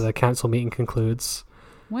think after the council meeting concludes.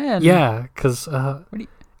 When? Yeah, because what are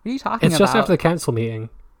you talking about? It's just after the council meeting.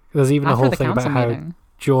 There's even a whole thing about how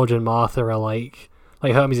George and Martha are like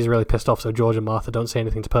Hermes is really pissed off, so George and Martha don't say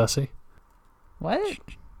anything to Percy. What?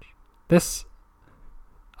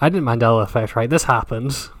 I didn't Mandela effect, right? This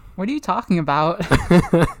happened. What are you talking about?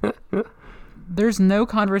 There's no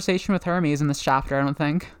conversation with Hermes in this chapter, I don't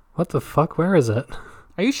think. What the fuck? Where is it?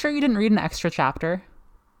 Are you sure you didn't read an extra chapter?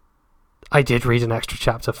 I did read an extra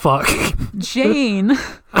chapter. Fuck. Jane!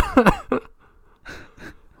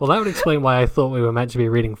 Well, that would explain why I thought we were meant to be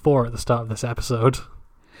reading 4 at the start of this episode.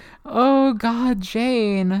 Oh god,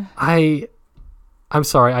 Jane. I'm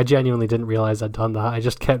sorry, I genuinely didn't realize I'd done that. I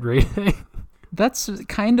just kept reading. That's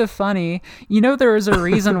kind of funny. You know, there was a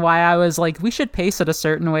reason why I was like, we should pace it a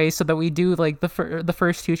certain way so that we do like the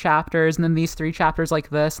first 2 chapters and then these 3 chapters like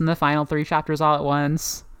this and the final 3 chapters all at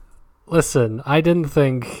once. Listen, I didn't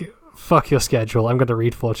think, fuck your schedule, I'm going to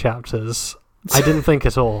read 4 chapters. I didn't think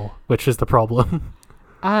at all, which is the problem.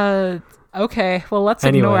 Okay, well, let's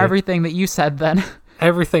ignore everything that you said then.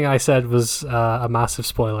 Everything I said was a massive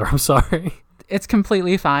spoiler, I'm sorry. It's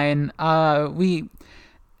completely fine.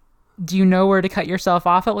 Do you know where to cut yourself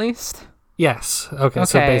off at least? Yes. Okay.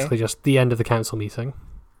 So basically just the end of the council meeting.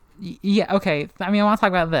 Yeah, okay. I mean, I want to talk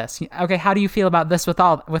about this. Okay, how do you feel about this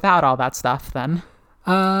without all that stuff then?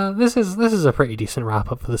 This is a pretty decent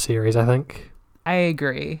wrap up for the series, I think. I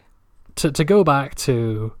agree. To go back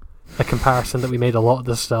to a comparison that we made a lot at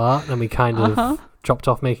the start and we kind of dropped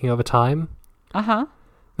off making over time.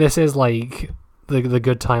 This is like the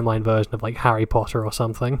good timeline version of like Harry Potter or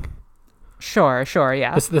something. Sure,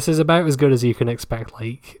 yeah. This is about as good as you can expect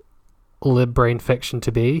like lib brain fiction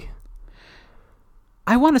to be.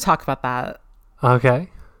 I want to talk about that. Okay.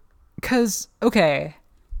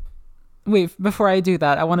 Wait, before I do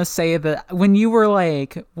that, I want to say that when you were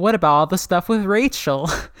like, what about all the stuff with Rachel?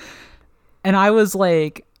 And I was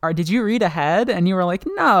like, did you read ahead? And you were like,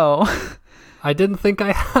 no. I didn't think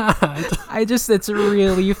I had. It's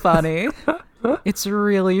really funny. It's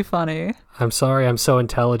really funny. I'm sorry I'm so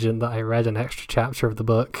intelligent that I read an extra chapter of the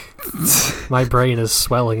book. My brain is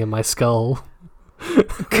swelling in my skull.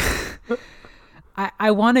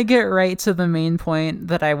 I want to get right to the main point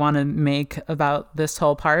that I want to make about this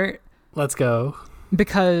whole part. Let's go.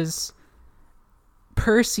 Because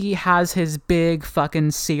Percy has his big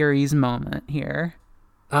fucking series moment here.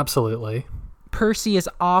 Absolutely. Percy is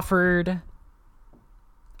offered...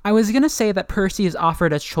 I was going to say that Percy is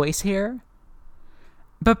offered a choice here,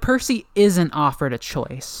 but Percy isn't offered a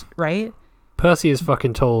choice, right? Percy is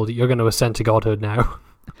fucking told, you're going to ascend to godhood now.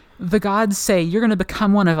 The gods say, you're going to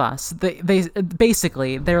become one of us. They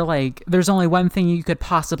basically, they're like, there's only one thing you could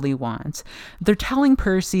possibly want. They're telling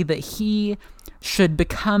Percy that he should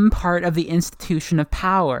become part of the institution of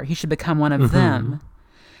power. He should become one of them.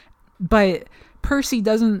 But Percy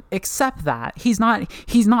doesn't accept that. He's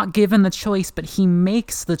not given the choice, but he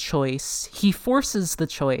makes the choice. He forces the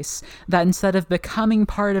choice that instead of becoming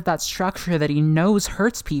part of that structure that he knows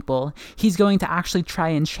hurts people, he's going to actually try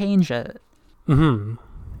and change it.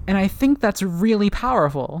 And I think that's really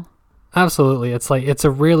powerful. Absolutely. It's a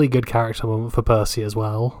really good character moment for Percy as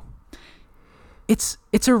well.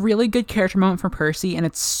 It's a really good character moment for Percy, and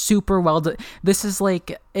it's super well done. This is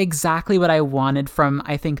like exactly what I wanted from,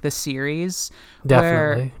 I think, the series.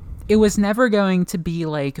 Definitely. Where it was never going to be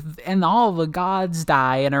like, and all the gods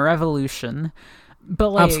die in a revolution. But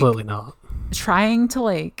like, absolutely not. Trying to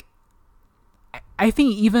like, I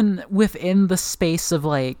think even within the space of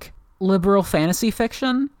like liberal fantasy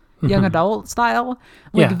fiction, young adult style,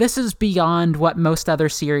 like this is beyond what most other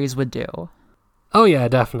series would do. Oh yeah,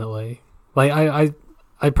 definitely. Like,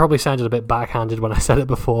 I probably sounded a bit backhanded when I said it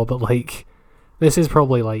before, but, like, this is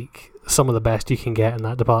probably, like, some of the best you can get in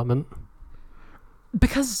that department.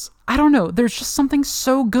 Because, I don't know, there's just something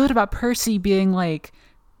so good about Percy being, like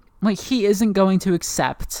he isn't going to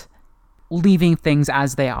accept leaving things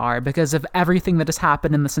as they are because of everything that has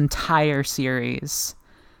happened in this entire series.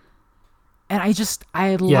 And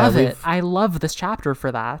I love it. I love this chapter for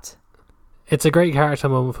that. It's a great character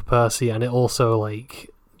moment for Percy, and it also, like...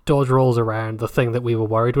 Dodge rolls around the thing that we were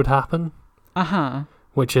worried would happen.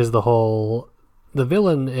 Which is the whole... The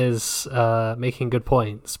villain is making good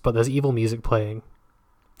points, but there's evil music playing.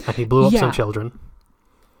 And he blew up some children.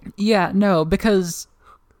 Yeah, no, because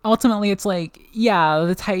ultimately it's like, yeah,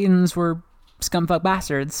 the Titans were scumfuck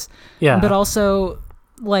bastards. Yeah. But also,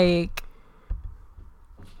 like...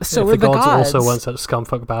 So were the gods. If the gods also weren't such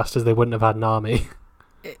scumfuck bastards, they wouldn't have had an army.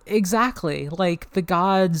 Exactly. Like, the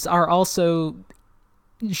gods are also...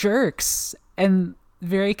 jerks, and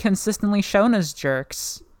very consistently shown as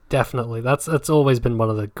jerks. Definitely. That's always been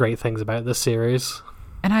one of the great things about this series.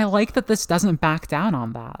 And I like that this doesn't back down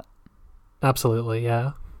on that. Absolutely,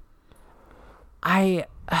 yeah. I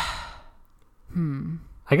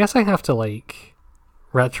guess I have to, like,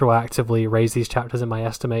 retroactively raise these chapters in my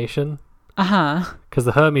estimation. Because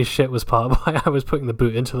the Hermes shit was part of why I was putting the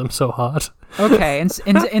boot into them so hard. Okay,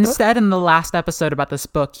 instead in the last episode about this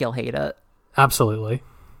book, you'll hate it. Absolutely.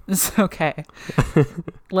 It's okay.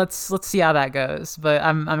 Let's see how that goes. But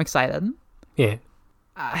I'm excited. Yeah.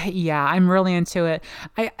 Yeah, I'm really into it.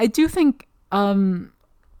 I do think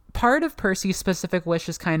part of Percy's specific wish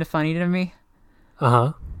is kind of funny to me.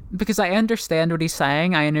 Uh-huh. Because I understand what he's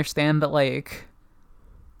saying. I understand that, like,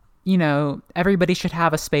 you know, everybody should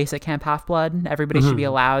have a space at Camp Half-Blood. Everybody should be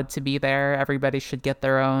allowed to be there. Everybody should get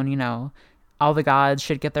their own, you know, all the gods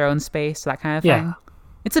should get their own space, that kind of thing. Yeah.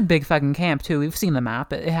 It's a big fucking camp, too. We've seen the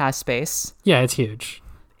map. It has space. Yeah, it's huge.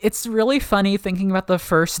 It's really funny thinking about the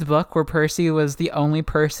first book where Percy was the only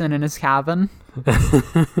person in his cabin.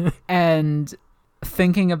 And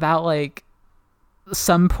thinking about, like,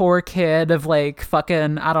 some poor kid of, like,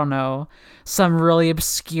 fucking, I don't know, some really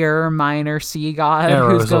obscure minor sea god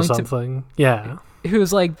Arrows who's going or something. Yeah.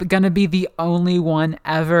 who's like gonna be the only one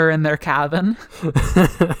ever in their cabin.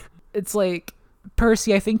 It's like,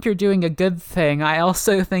 Percy, I think you're doing a good thing. I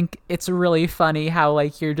also think it's really funny how,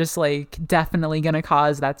 like, you're just, like, definitely gonna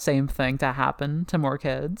cause that same thing to happen to more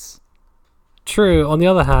kids. True. On the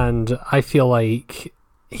other hand, I feel like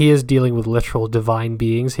he is dealing with literal divine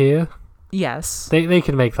beings here. Yes. They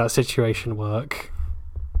can make that situation work.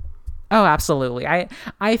 Oh, absolutely.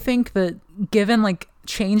 I think that given, like,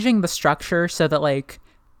 changing the structure so that, like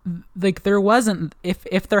there wasn't,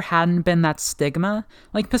 if there hadn't been that stigma,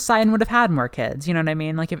 like, Poseidon would have had more kids, you know what I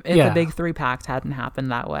mean? Like, if the Big Three Pact hadn't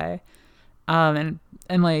happened that way, and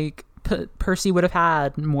like Percy would have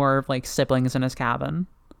had more, like, siblings in his cabin.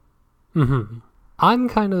 Mm-hmm. I'm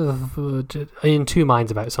kind of in two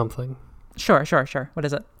minds about something. Sure. What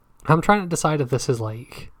is it? I'm trying to decide if this is,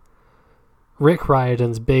 like, Rick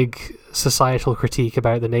Riordan's big societal critique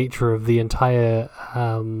about the nature of the entire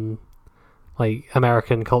like,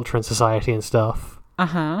 American culture and society and stuff.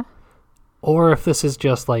 Uh-huh. Or if this is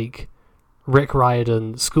just, like, Rick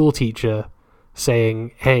Riordan, school teacher,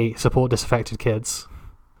 saying, hey, support disaffected kids.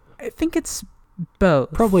 I think it's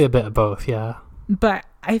both. Probably a bit of both, yeah. But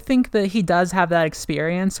I think that he does have that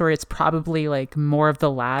experience where it's probably, like, more of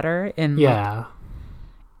the latter. Yeah. Like,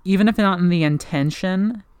 even if not in the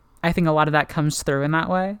intention, I think a lot of that comes through in that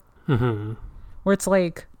way. Mm-hmm. Where it's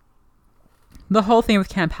like, the whole thing with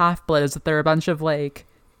Camp Half-Blood is that there are a bunch of, like,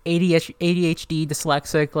 ADHD,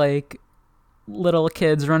 dyslexic, like, little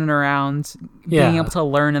kids running around, being able to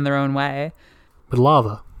learn in their own way. With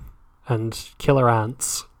lava and killer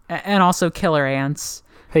ants. And also killer ants.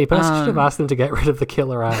 Hey, Percy should have asked them to get rid of the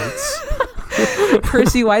killer ants.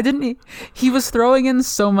 Percy, why didn't he was throwing in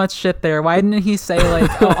so much shit there. Why didn't he say,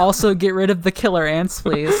 like, oh, also get rid of the killer ants,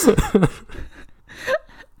 please?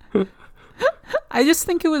 I just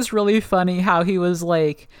think it was really funny how he was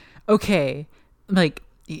like, okay, like,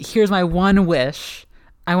 here's my one wish.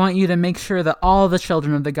 I want you to make sure that all the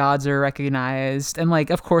children of the gods are recognized. And, like,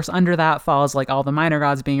 of course, under that falls, like, all the minor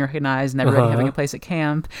gods being recognized and everybody having a place at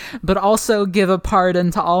camp. But also give a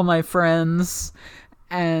pardon to all my friends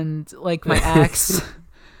and, like, my ex.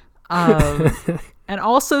 And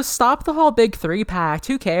also stop the whole Big Three Pact.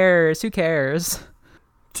 Who cares?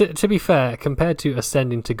 To be fair, compared to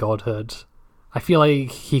ascending to godhood, I feel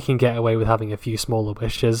like he can get away with having a few smaller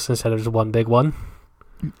wishes instead of just one big one.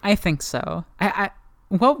 I think so.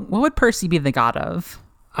 What would Percy be the god of?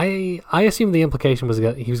 I assume the implication was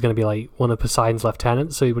that he was going to be, like, one of Poseidon's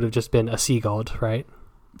lieutenants, so he would have just been a sea god, right?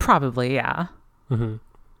 Probably, yeah. Mm-hmm.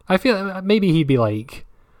 I feel maybe he'd be, like,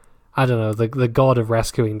 I don't know, the god of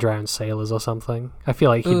rescuing drowned sailors or something. I feel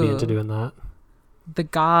like he'd be into doing that. The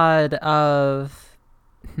god of...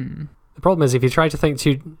 The problem is if you try to think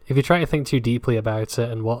too deeply about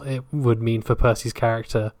it and what it would mean for Percy's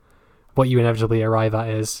character, what you inevitably arrive at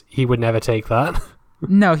is he would never take that.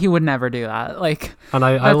 No, he would never do that. Like, and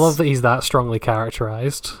I love that he's that strongly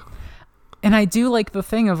characterized. And I do like the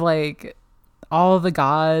thing of, like, all the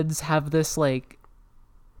gods have this, like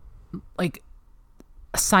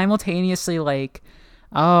simultaneously, like,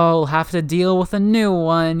 oh, we'll have to deal with a new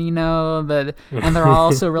one, you know, but and they're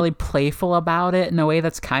also really playful about it in a way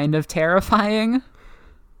that's kind of terrifying.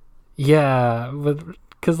 Yeah,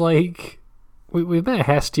 because, like, we met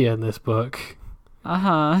Hestia in this book.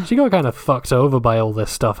 Uh-huh. She got kind of fucked over by all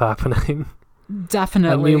this stuff happening.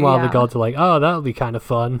 Definitely. And meanwhile, the gods are like, oh, that'll be kind of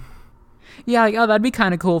fun. Yeah, like, oh, that'd be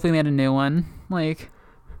kind of cool if we made a new one. Like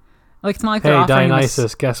it's not like they're hey, offering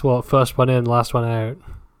Dionysus, guess what? First one in, last one out.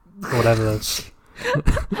 Whatever that's...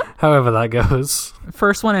 However that goes.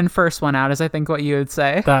 First one in, first one out is, I think, what you would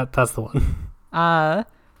say. That's the one. Or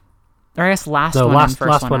I guess last one in,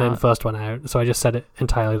 first one out. in, first one out. So I just said it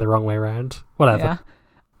entirely the wrong way around. Whatever. Yeah.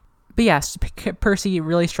 But yes, Percy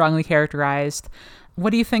really strongly characterized.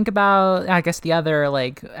 What do you think about, I guess, the other,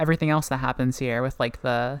 like, everything else that happens here with, like,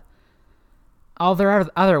 all their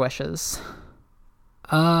other wishes?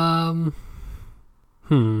 I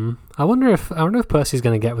wonder if Percy's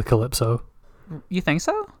going to get with Calypso. You think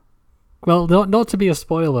so? Well, not to be a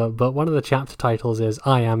spoiler, but one of the chapter titles is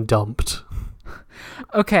 "I Am Dumped."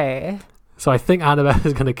 Okay. So I think Annabeth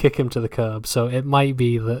is going to kick him to the curb. So it might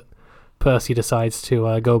be that Percy decides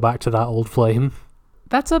to go back to that old flame.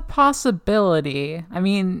 That's a possibility. I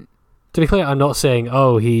mean, to be clear, I'm not saying,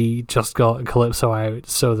 oh, he just got Calypso out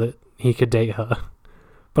so that he could date her.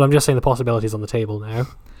 But I'm just saying the possibility's on the table now.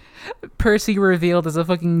 Percy revealed as a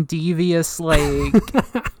fucking devious, like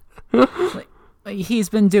he's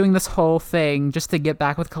been doing this whole thing just to get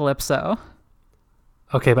back with Calypso.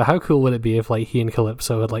 Okay, but how cool would it be if like he and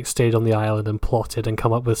Calypso had like stayed on the island and plotted and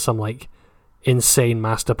come up with some like insane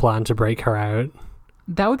master plan to break her out?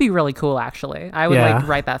 That would be really cool, actually. I would like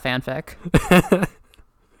write that fanfic.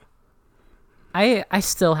 I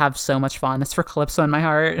still have so much fondness for Calypso in my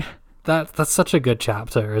heart. That's such a good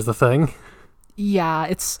chapter, is the thing.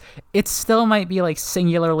 Yeah, it still might be like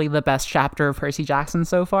singularly the best chapter of Percy Jackson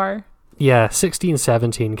so far. Yeah, 16,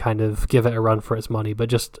 17 kind of give it a run for its money, but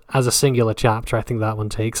just as a singular chapter, I think that one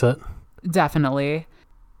takes it. Definitely.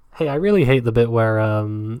 Hey, I really hate the bit where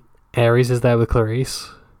Ares is there with Clarisse.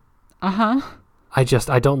 Uh-huh. I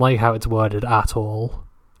don't like how it's worded at all.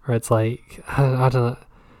 Or it's like, I don't know.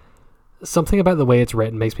 Something about the way it's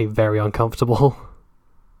written makes me very uncomfortable.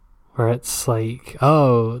 Where it's like,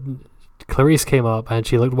 oh, Clarisse came up and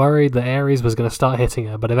she looked worried that Ares was going to start hitting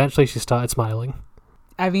her, but eventually she started smiling.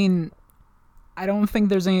 I mean, I don't think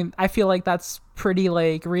there's any... I feel like that's pretty,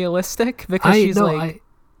 like, realistic, because I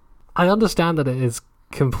understand that it is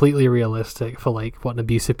completely realistic for, like, what an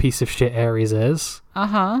abusive piece of shit Ares is.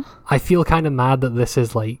 Uh-huh. I feel kind of mad that this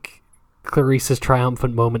is, like, Clarisse's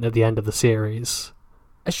triumphant moment at the end of the series.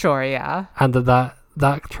 Sure, yeah. And that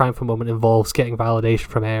triumphant moment involves getting validation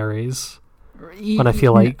from Ares. And I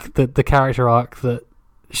feel like the character arc that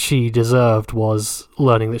she deserved was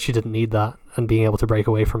learning that she didn't need that and being able to break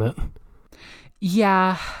away from it.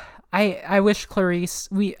 Yeah, I wish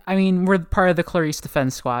Clarisse... we're part of the Clarisse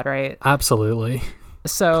Defense Squad, right? Absolutely.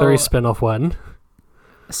 So Clarisse spin-off when?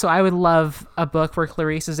 So I would love a book where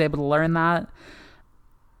Clarisse is able to learn that.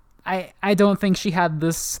 I don't think she had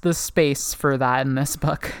this space for that in this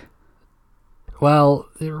book. Well,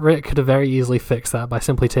 Rick could have very easily fixed that by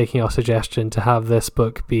simply taking our suggestion to have this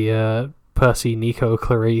book be a Percy, Nico,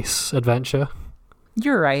 Clarisse adventure.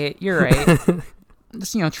 You're right.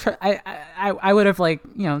 Just, I would have like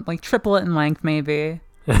triple it in length maybe.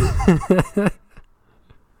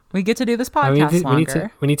 We get to do this podcast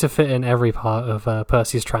longer. We need to fit in every part of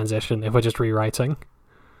Percy's transition if we're just rewriting.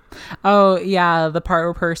 Oh yeah, the part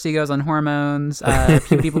where Percy goes on hormones,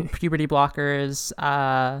 puberty blockers,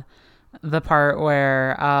 the part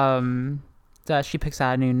where she picks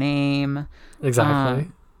out a new name.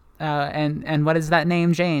 Exactly. And what is that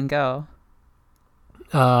name, Jane? Go.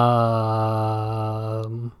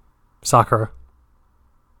 Sakura.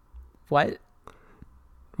 What?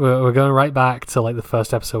 We're going right back to like the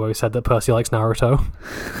first episode where we said that Percy likes Naruto.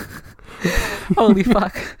 Holy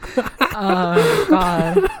fuck. Oh,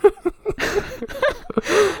 God.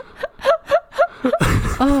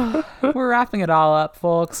 We're wrapping it all up,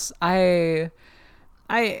 folks. I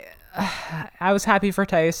was happy for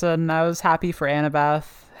Tyson. I was happy for Annabeth.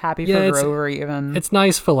 Happy for Grover, even. It's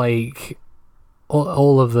nice for, like,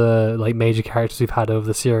 all of the like major characters we've had over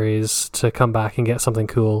the series to come back and get something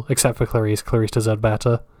cool, except for Clarisse. Clarisse deserved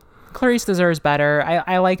better. Clarisse deserves better.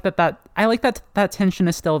 I like that tension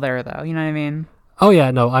is still there, though. You know what I mean? Oh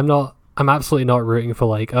yeah, no, I'm absolutely not rooting for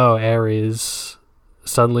like, oh, Ares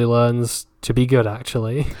suddenly learns to be good,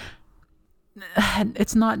 actually.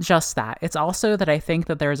 It's not just that. It's also that I think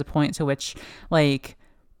that there is a point to which, like,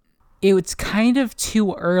 it's kind of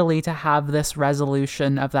too early to have this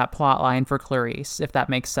resolution of that plot line for Clarisse, if that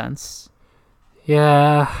makes sense.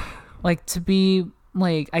 Yeah. Like, to be,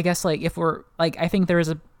 like, I guess, like, if we're, like, I think there is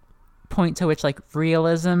a point to which, like,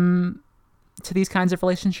 realism to these kinds of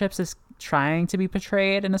relationships is trying to be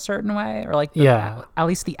portrayed in a certain way, or, like, at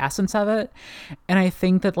least the essence of it. And I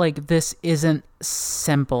think that, like, this isn't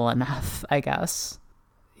simple enough, I guess.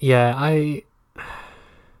 Yeah, I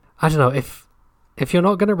don't know, if you're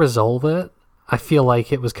not going to resolve it, I feel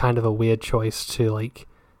like it was kind of a weird choice to, like,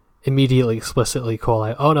 immediately explicitly call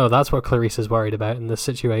out, oh no, that's what Clarisse is worried about in this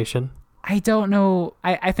situation. I don't know.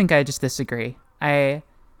 I think I just disagree. I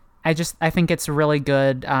think it's really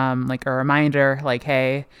good, like, a reminder, like,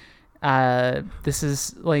 hey, this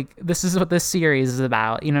is what this series is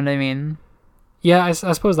about. You know what I mean? Yeah, I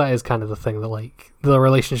suppose that is kind of the thing, that, like, the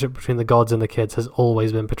relationship between the gods and the kids has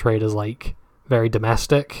always been portrayed as, like, very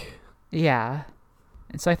domestic. Yeah.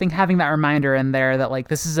 And so I think having that reminder in there that, like,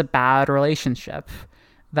 this is a bad relationship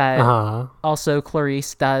that Uh-huh. also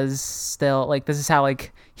Clarice does still, like, this is how,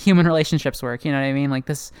 like, human relationships work, you know what I mean? Like,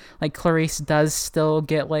 this, like, Clarice does still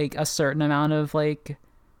get, like, a certain amount of, like,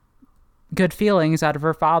 good feelings out of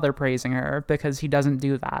her father praising her, because he doesn't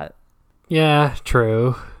do that. Yeah,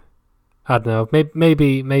 true. I don't know.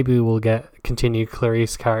 Maybe we'll get continued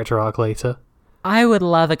Clarice character arc later. I would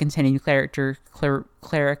love a continued character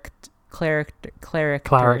Arc.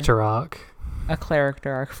 a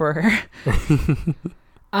character arc for her.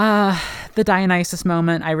 The Dionysus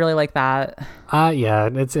moment, I really like that. Yeah,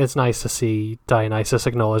 it's nice to see Dionysus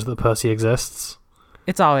acknowledge that Percy exists.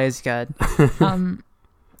 It's always good.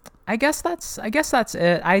 I guess that's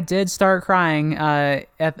it. I did start crying at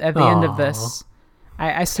the end of this.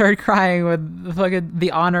 I started crying when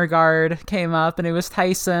the honor guard came up, and it was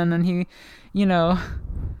Tyson, and he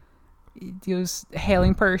was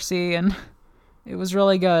hailing Percy, and it was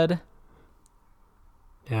really good.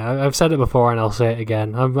 Yeah, I've said it before, and I'll say it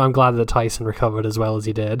again. I'm glad that Tyson recovered as well as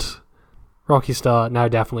he did. Rocky Start, now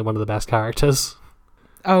definitely one of the best characters.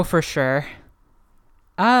 Oh, for sure.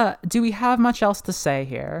 Do we have much else to say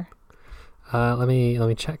here? Let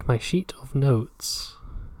me check my sheet of notes.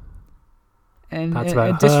 And That's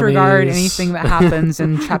about disregard Hermes. anything that happens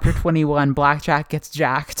in chapter 21. Blackjack gets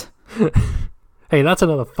jacked. Hey, that's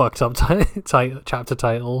another fucked up chapter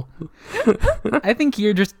title. I think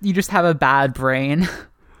you just have a bad brain.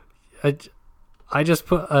 I just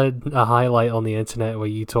put a highlight on the internet where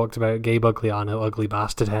you talked about Gabe Ugliano, ugly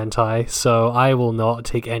bastard hentai, so I will not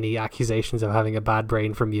take any accusations of having a bad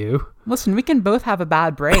brain from you. Listen, we can both have a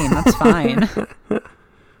bad brain. That's fine.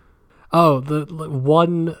 Oh, the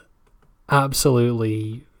one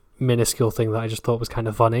absolutely minuscule thing that I just thought was kind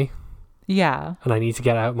of funny, Yeah. and I need to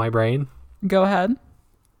get out of my brain. Go ahead.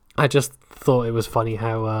 I just thought it was funny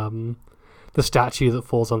how the statue that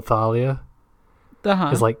falls on Thalia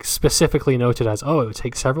is like specifically noted as, oh, it would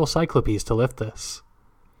take several cyclopes to lift this.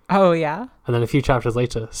 Oh, yeah? And then a few chapters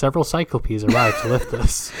later, several cyclopes arrived to lift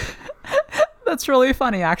this. That's really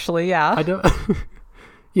funny, actually, yeah. I don't...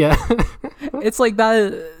 Yeah. It's like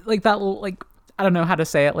that, I don't know how to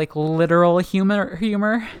say it, like literal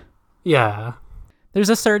humor. Yeah. There's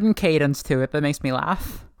a certain cadence to it that makes me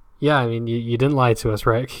laugh. Yeah, I mean, you didn't lie to us,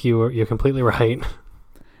 Rick. You're completely right.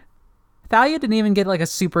 Thalia didn't even get like a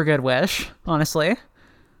super good wish, honestly.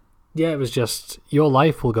 Yeah, it was just, your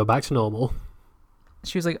life will go back to normal.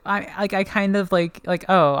 She was like, I kind of like,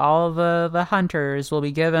 oh, all of the hunters will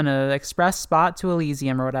be given an express spot to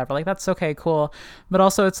Elysium or whatever. Like, that's okay, cool. But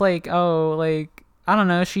also it's like, oh, like, I don't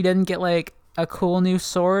know, she didn't get like a cool new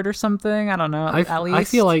sword or something. I don't know, at least. I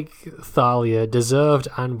feel like Thalia deserved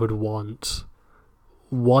and would want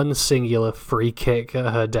one singular free kick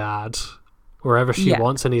at her dad wherever she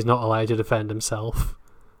wants, and he's not allowed to defend himself.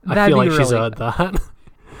 I feel like she's earned that.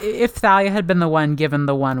 If Thalia had been the one given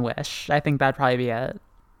the one wish, I think that'd probably be it.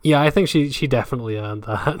 Yeah, I think she definitely earned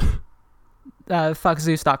that.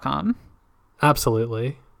 Fuckzeus.com.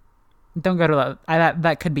 Absolutely. Don't go to that.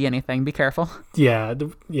 That could be anything. Be careful. Yeah,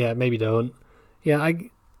 maybe don't. Yeah,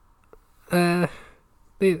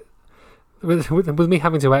 with me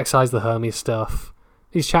having to excise the Hermes stuff,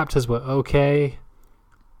 these chapters were okay.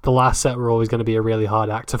 The last set were always going to be a really hard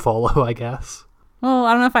act to follow, I guess. Well,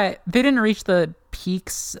 I don't know if they didn't reach the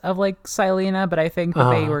peaks of like Silena, but I think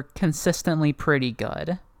that they were consistently pretty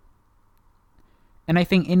good. And I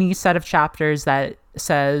think any set of chapters that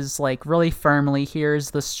says like really firmly,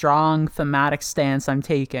 here's the strong thematic stance I'm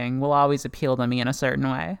taking, will always appeal to me in a certain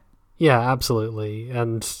way. Yeah, absolutely.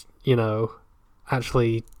 And,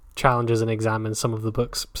 actually challenges and examines some of the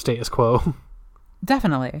book's status quo.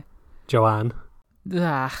 Definitely. Joanne.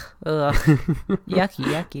 Ugh.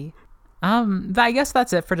 Yucky. I guess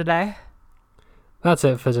that's it for today. That's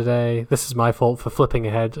it for today. This is my fault for flipping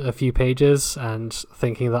ahead a few pages and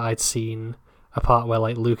thinking that I'd seen a part where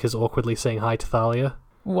like Luke is awkwardly saying hi to Thalia.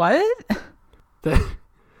 What?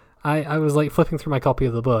 I was like flipping through my copy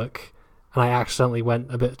of the book and I accidentally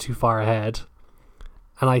went a bit too far ahead.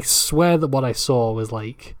 And I swear that what I saw was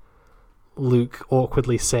like Luke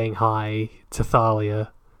awkwardly saying hi to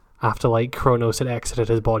Thalia after like Kronos had exited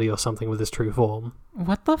his body or something with his true form.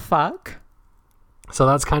 What the fuck? So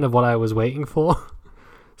that's kind of what I was waiting for.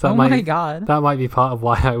 So that my god. That might be part of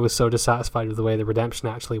why I was so dissatisfied with the way the redemption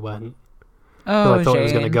actually went. Oh, I thought it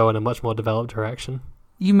was going to Jane. go in a much more developed direction.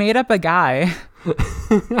 You made up a guy.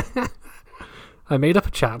 I made up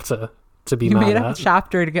a chapter to be You mad made at. up a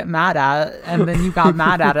chapter to get mad at, and then you got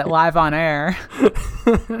mad at it live on air.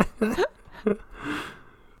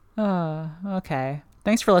 Okay.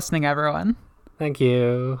 Thanks for listening, everyone. Thank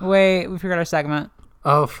you. Wait, we forgot our segment.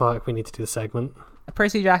 Oh, fuck. We need to do the segment.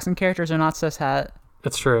 Percy Jackson characters are not cishet.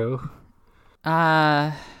 It's true.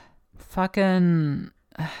 Fucking.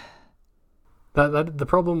 That the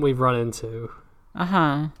problem we've run into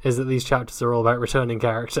is that these chapters are all about returning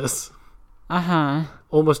characters.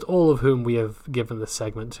 Almost all of whom we have given this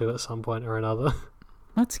segment to at some point or another.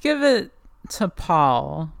 Let's give it to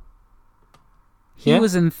Paul. He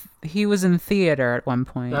was in theater at one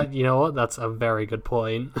point. You know what? That's a very good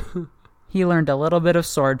point. He learned a little bit of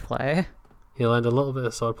swordplay.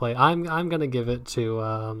 I'm gonna give it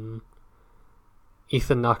to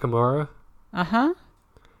Ethan Nakamura.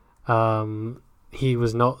 He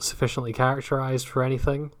was not sufficiently characterized for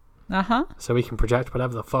anything. So we can project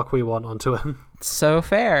whatever the fuck we want onto him. So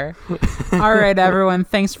fair. All right, everyone.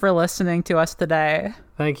 Thanks for listening to us today.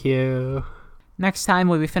 Thank you. Next time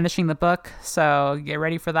we'll be finishing the book, so get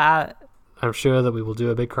ready for that. I'm sure that we will do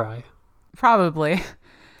a big cry. Probably.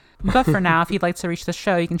 But for now, if you'd like to reach the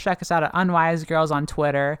show, you can check us out at Unwise Girls on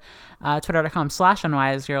Twitter,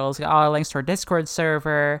 twitter.com/UnwiseGirls. Get all our links to our Discord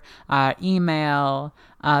server, email,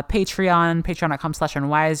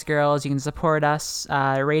 patreon.com/UnwiseGirls. You can support us,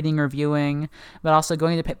 rating, reviewing, but also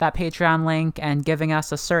going to that Patreon link and giving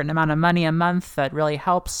us a certain amount of money a month that really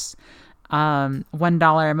helps.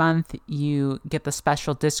 $1 a month, you get the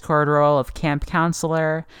special Discord role of Camp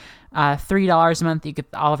Counselor. $3 a month, you get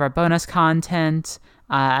all of our bonus content,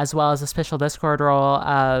 as well as a special Discord role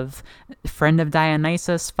of Friend of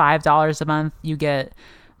Dionysus. $5 a month, you get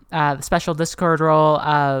the special Discord role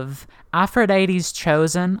of Aphrodite's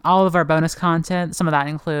Chosen. All of our bonus content, some of that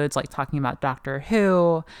includes like talking about Doctor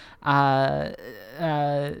Who, talking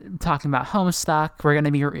about Homestuck. We're going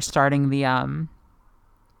to be restarting the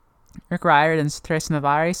Rick Riordan's Tres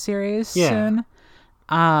Navarre series soon.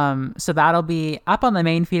 So that'll be up on the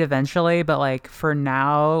main feed eventually, but like for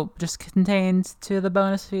now, just contained to the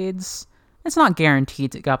bonus feeds. It's not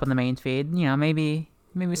guaranteed to go up on the main feed. You know, maybe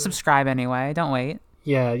subscribe anyway. Don't wait.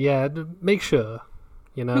 Yeah. Make sure.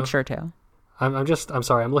 Make sure to. I'm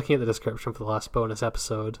sorry. I'm looking at the description for the last bonus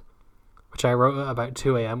episode, which I wrote at about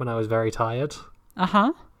 2 a.m. when I was very tired.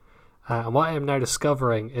 And what I am now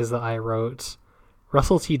discovering is that I wrote,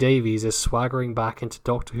 Russell T Davies is swaggering back into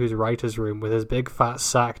Doctor Who's writer's room with his big fat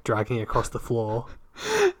sack dragging across the floor.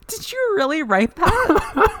 Did you really write that?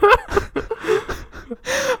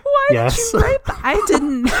 Why did you write that? I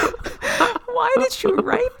didn't. Why did you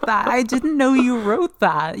write that? I didn't know you wrote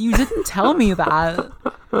that. You didn't tell me that.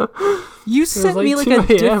 You sent me like a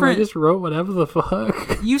different. I just wrote whatever the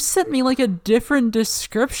fuck. You sent me like a different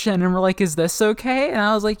description and were like, "Is this okay?" And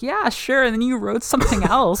I was like, "Yeah, sure." And then you wrote something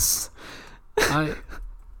else.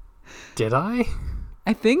 Did I?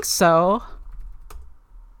 I think so.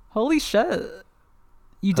 Holy shit.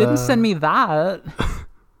 You didn't send me that.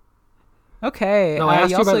 Okay. No, I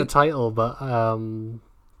asked you about the title, but I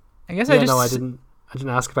guess I didn't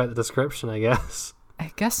ask about the description, I guess.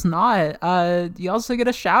 I guess not. You also get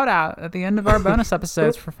a shout out at the end of our bonus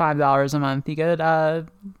episodes for $5 a month. You get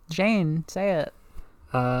Jane, say it.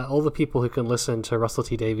 All the people who can listen to Russell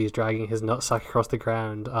T Davies dragging his nutsack across the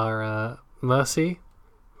ground are Mercy,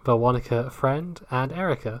 Veronica, Friend, and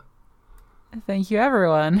Erica. Thank you,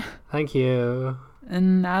 everyone. Thank you.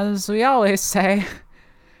 And as we always say,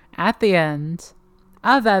 at the end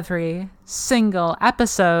of every single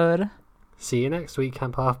episode, see you next week,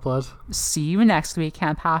 Camp Half-Blood. See you next week,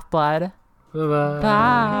 Camp Half-Blood. Bye-bye.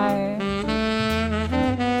 Bye.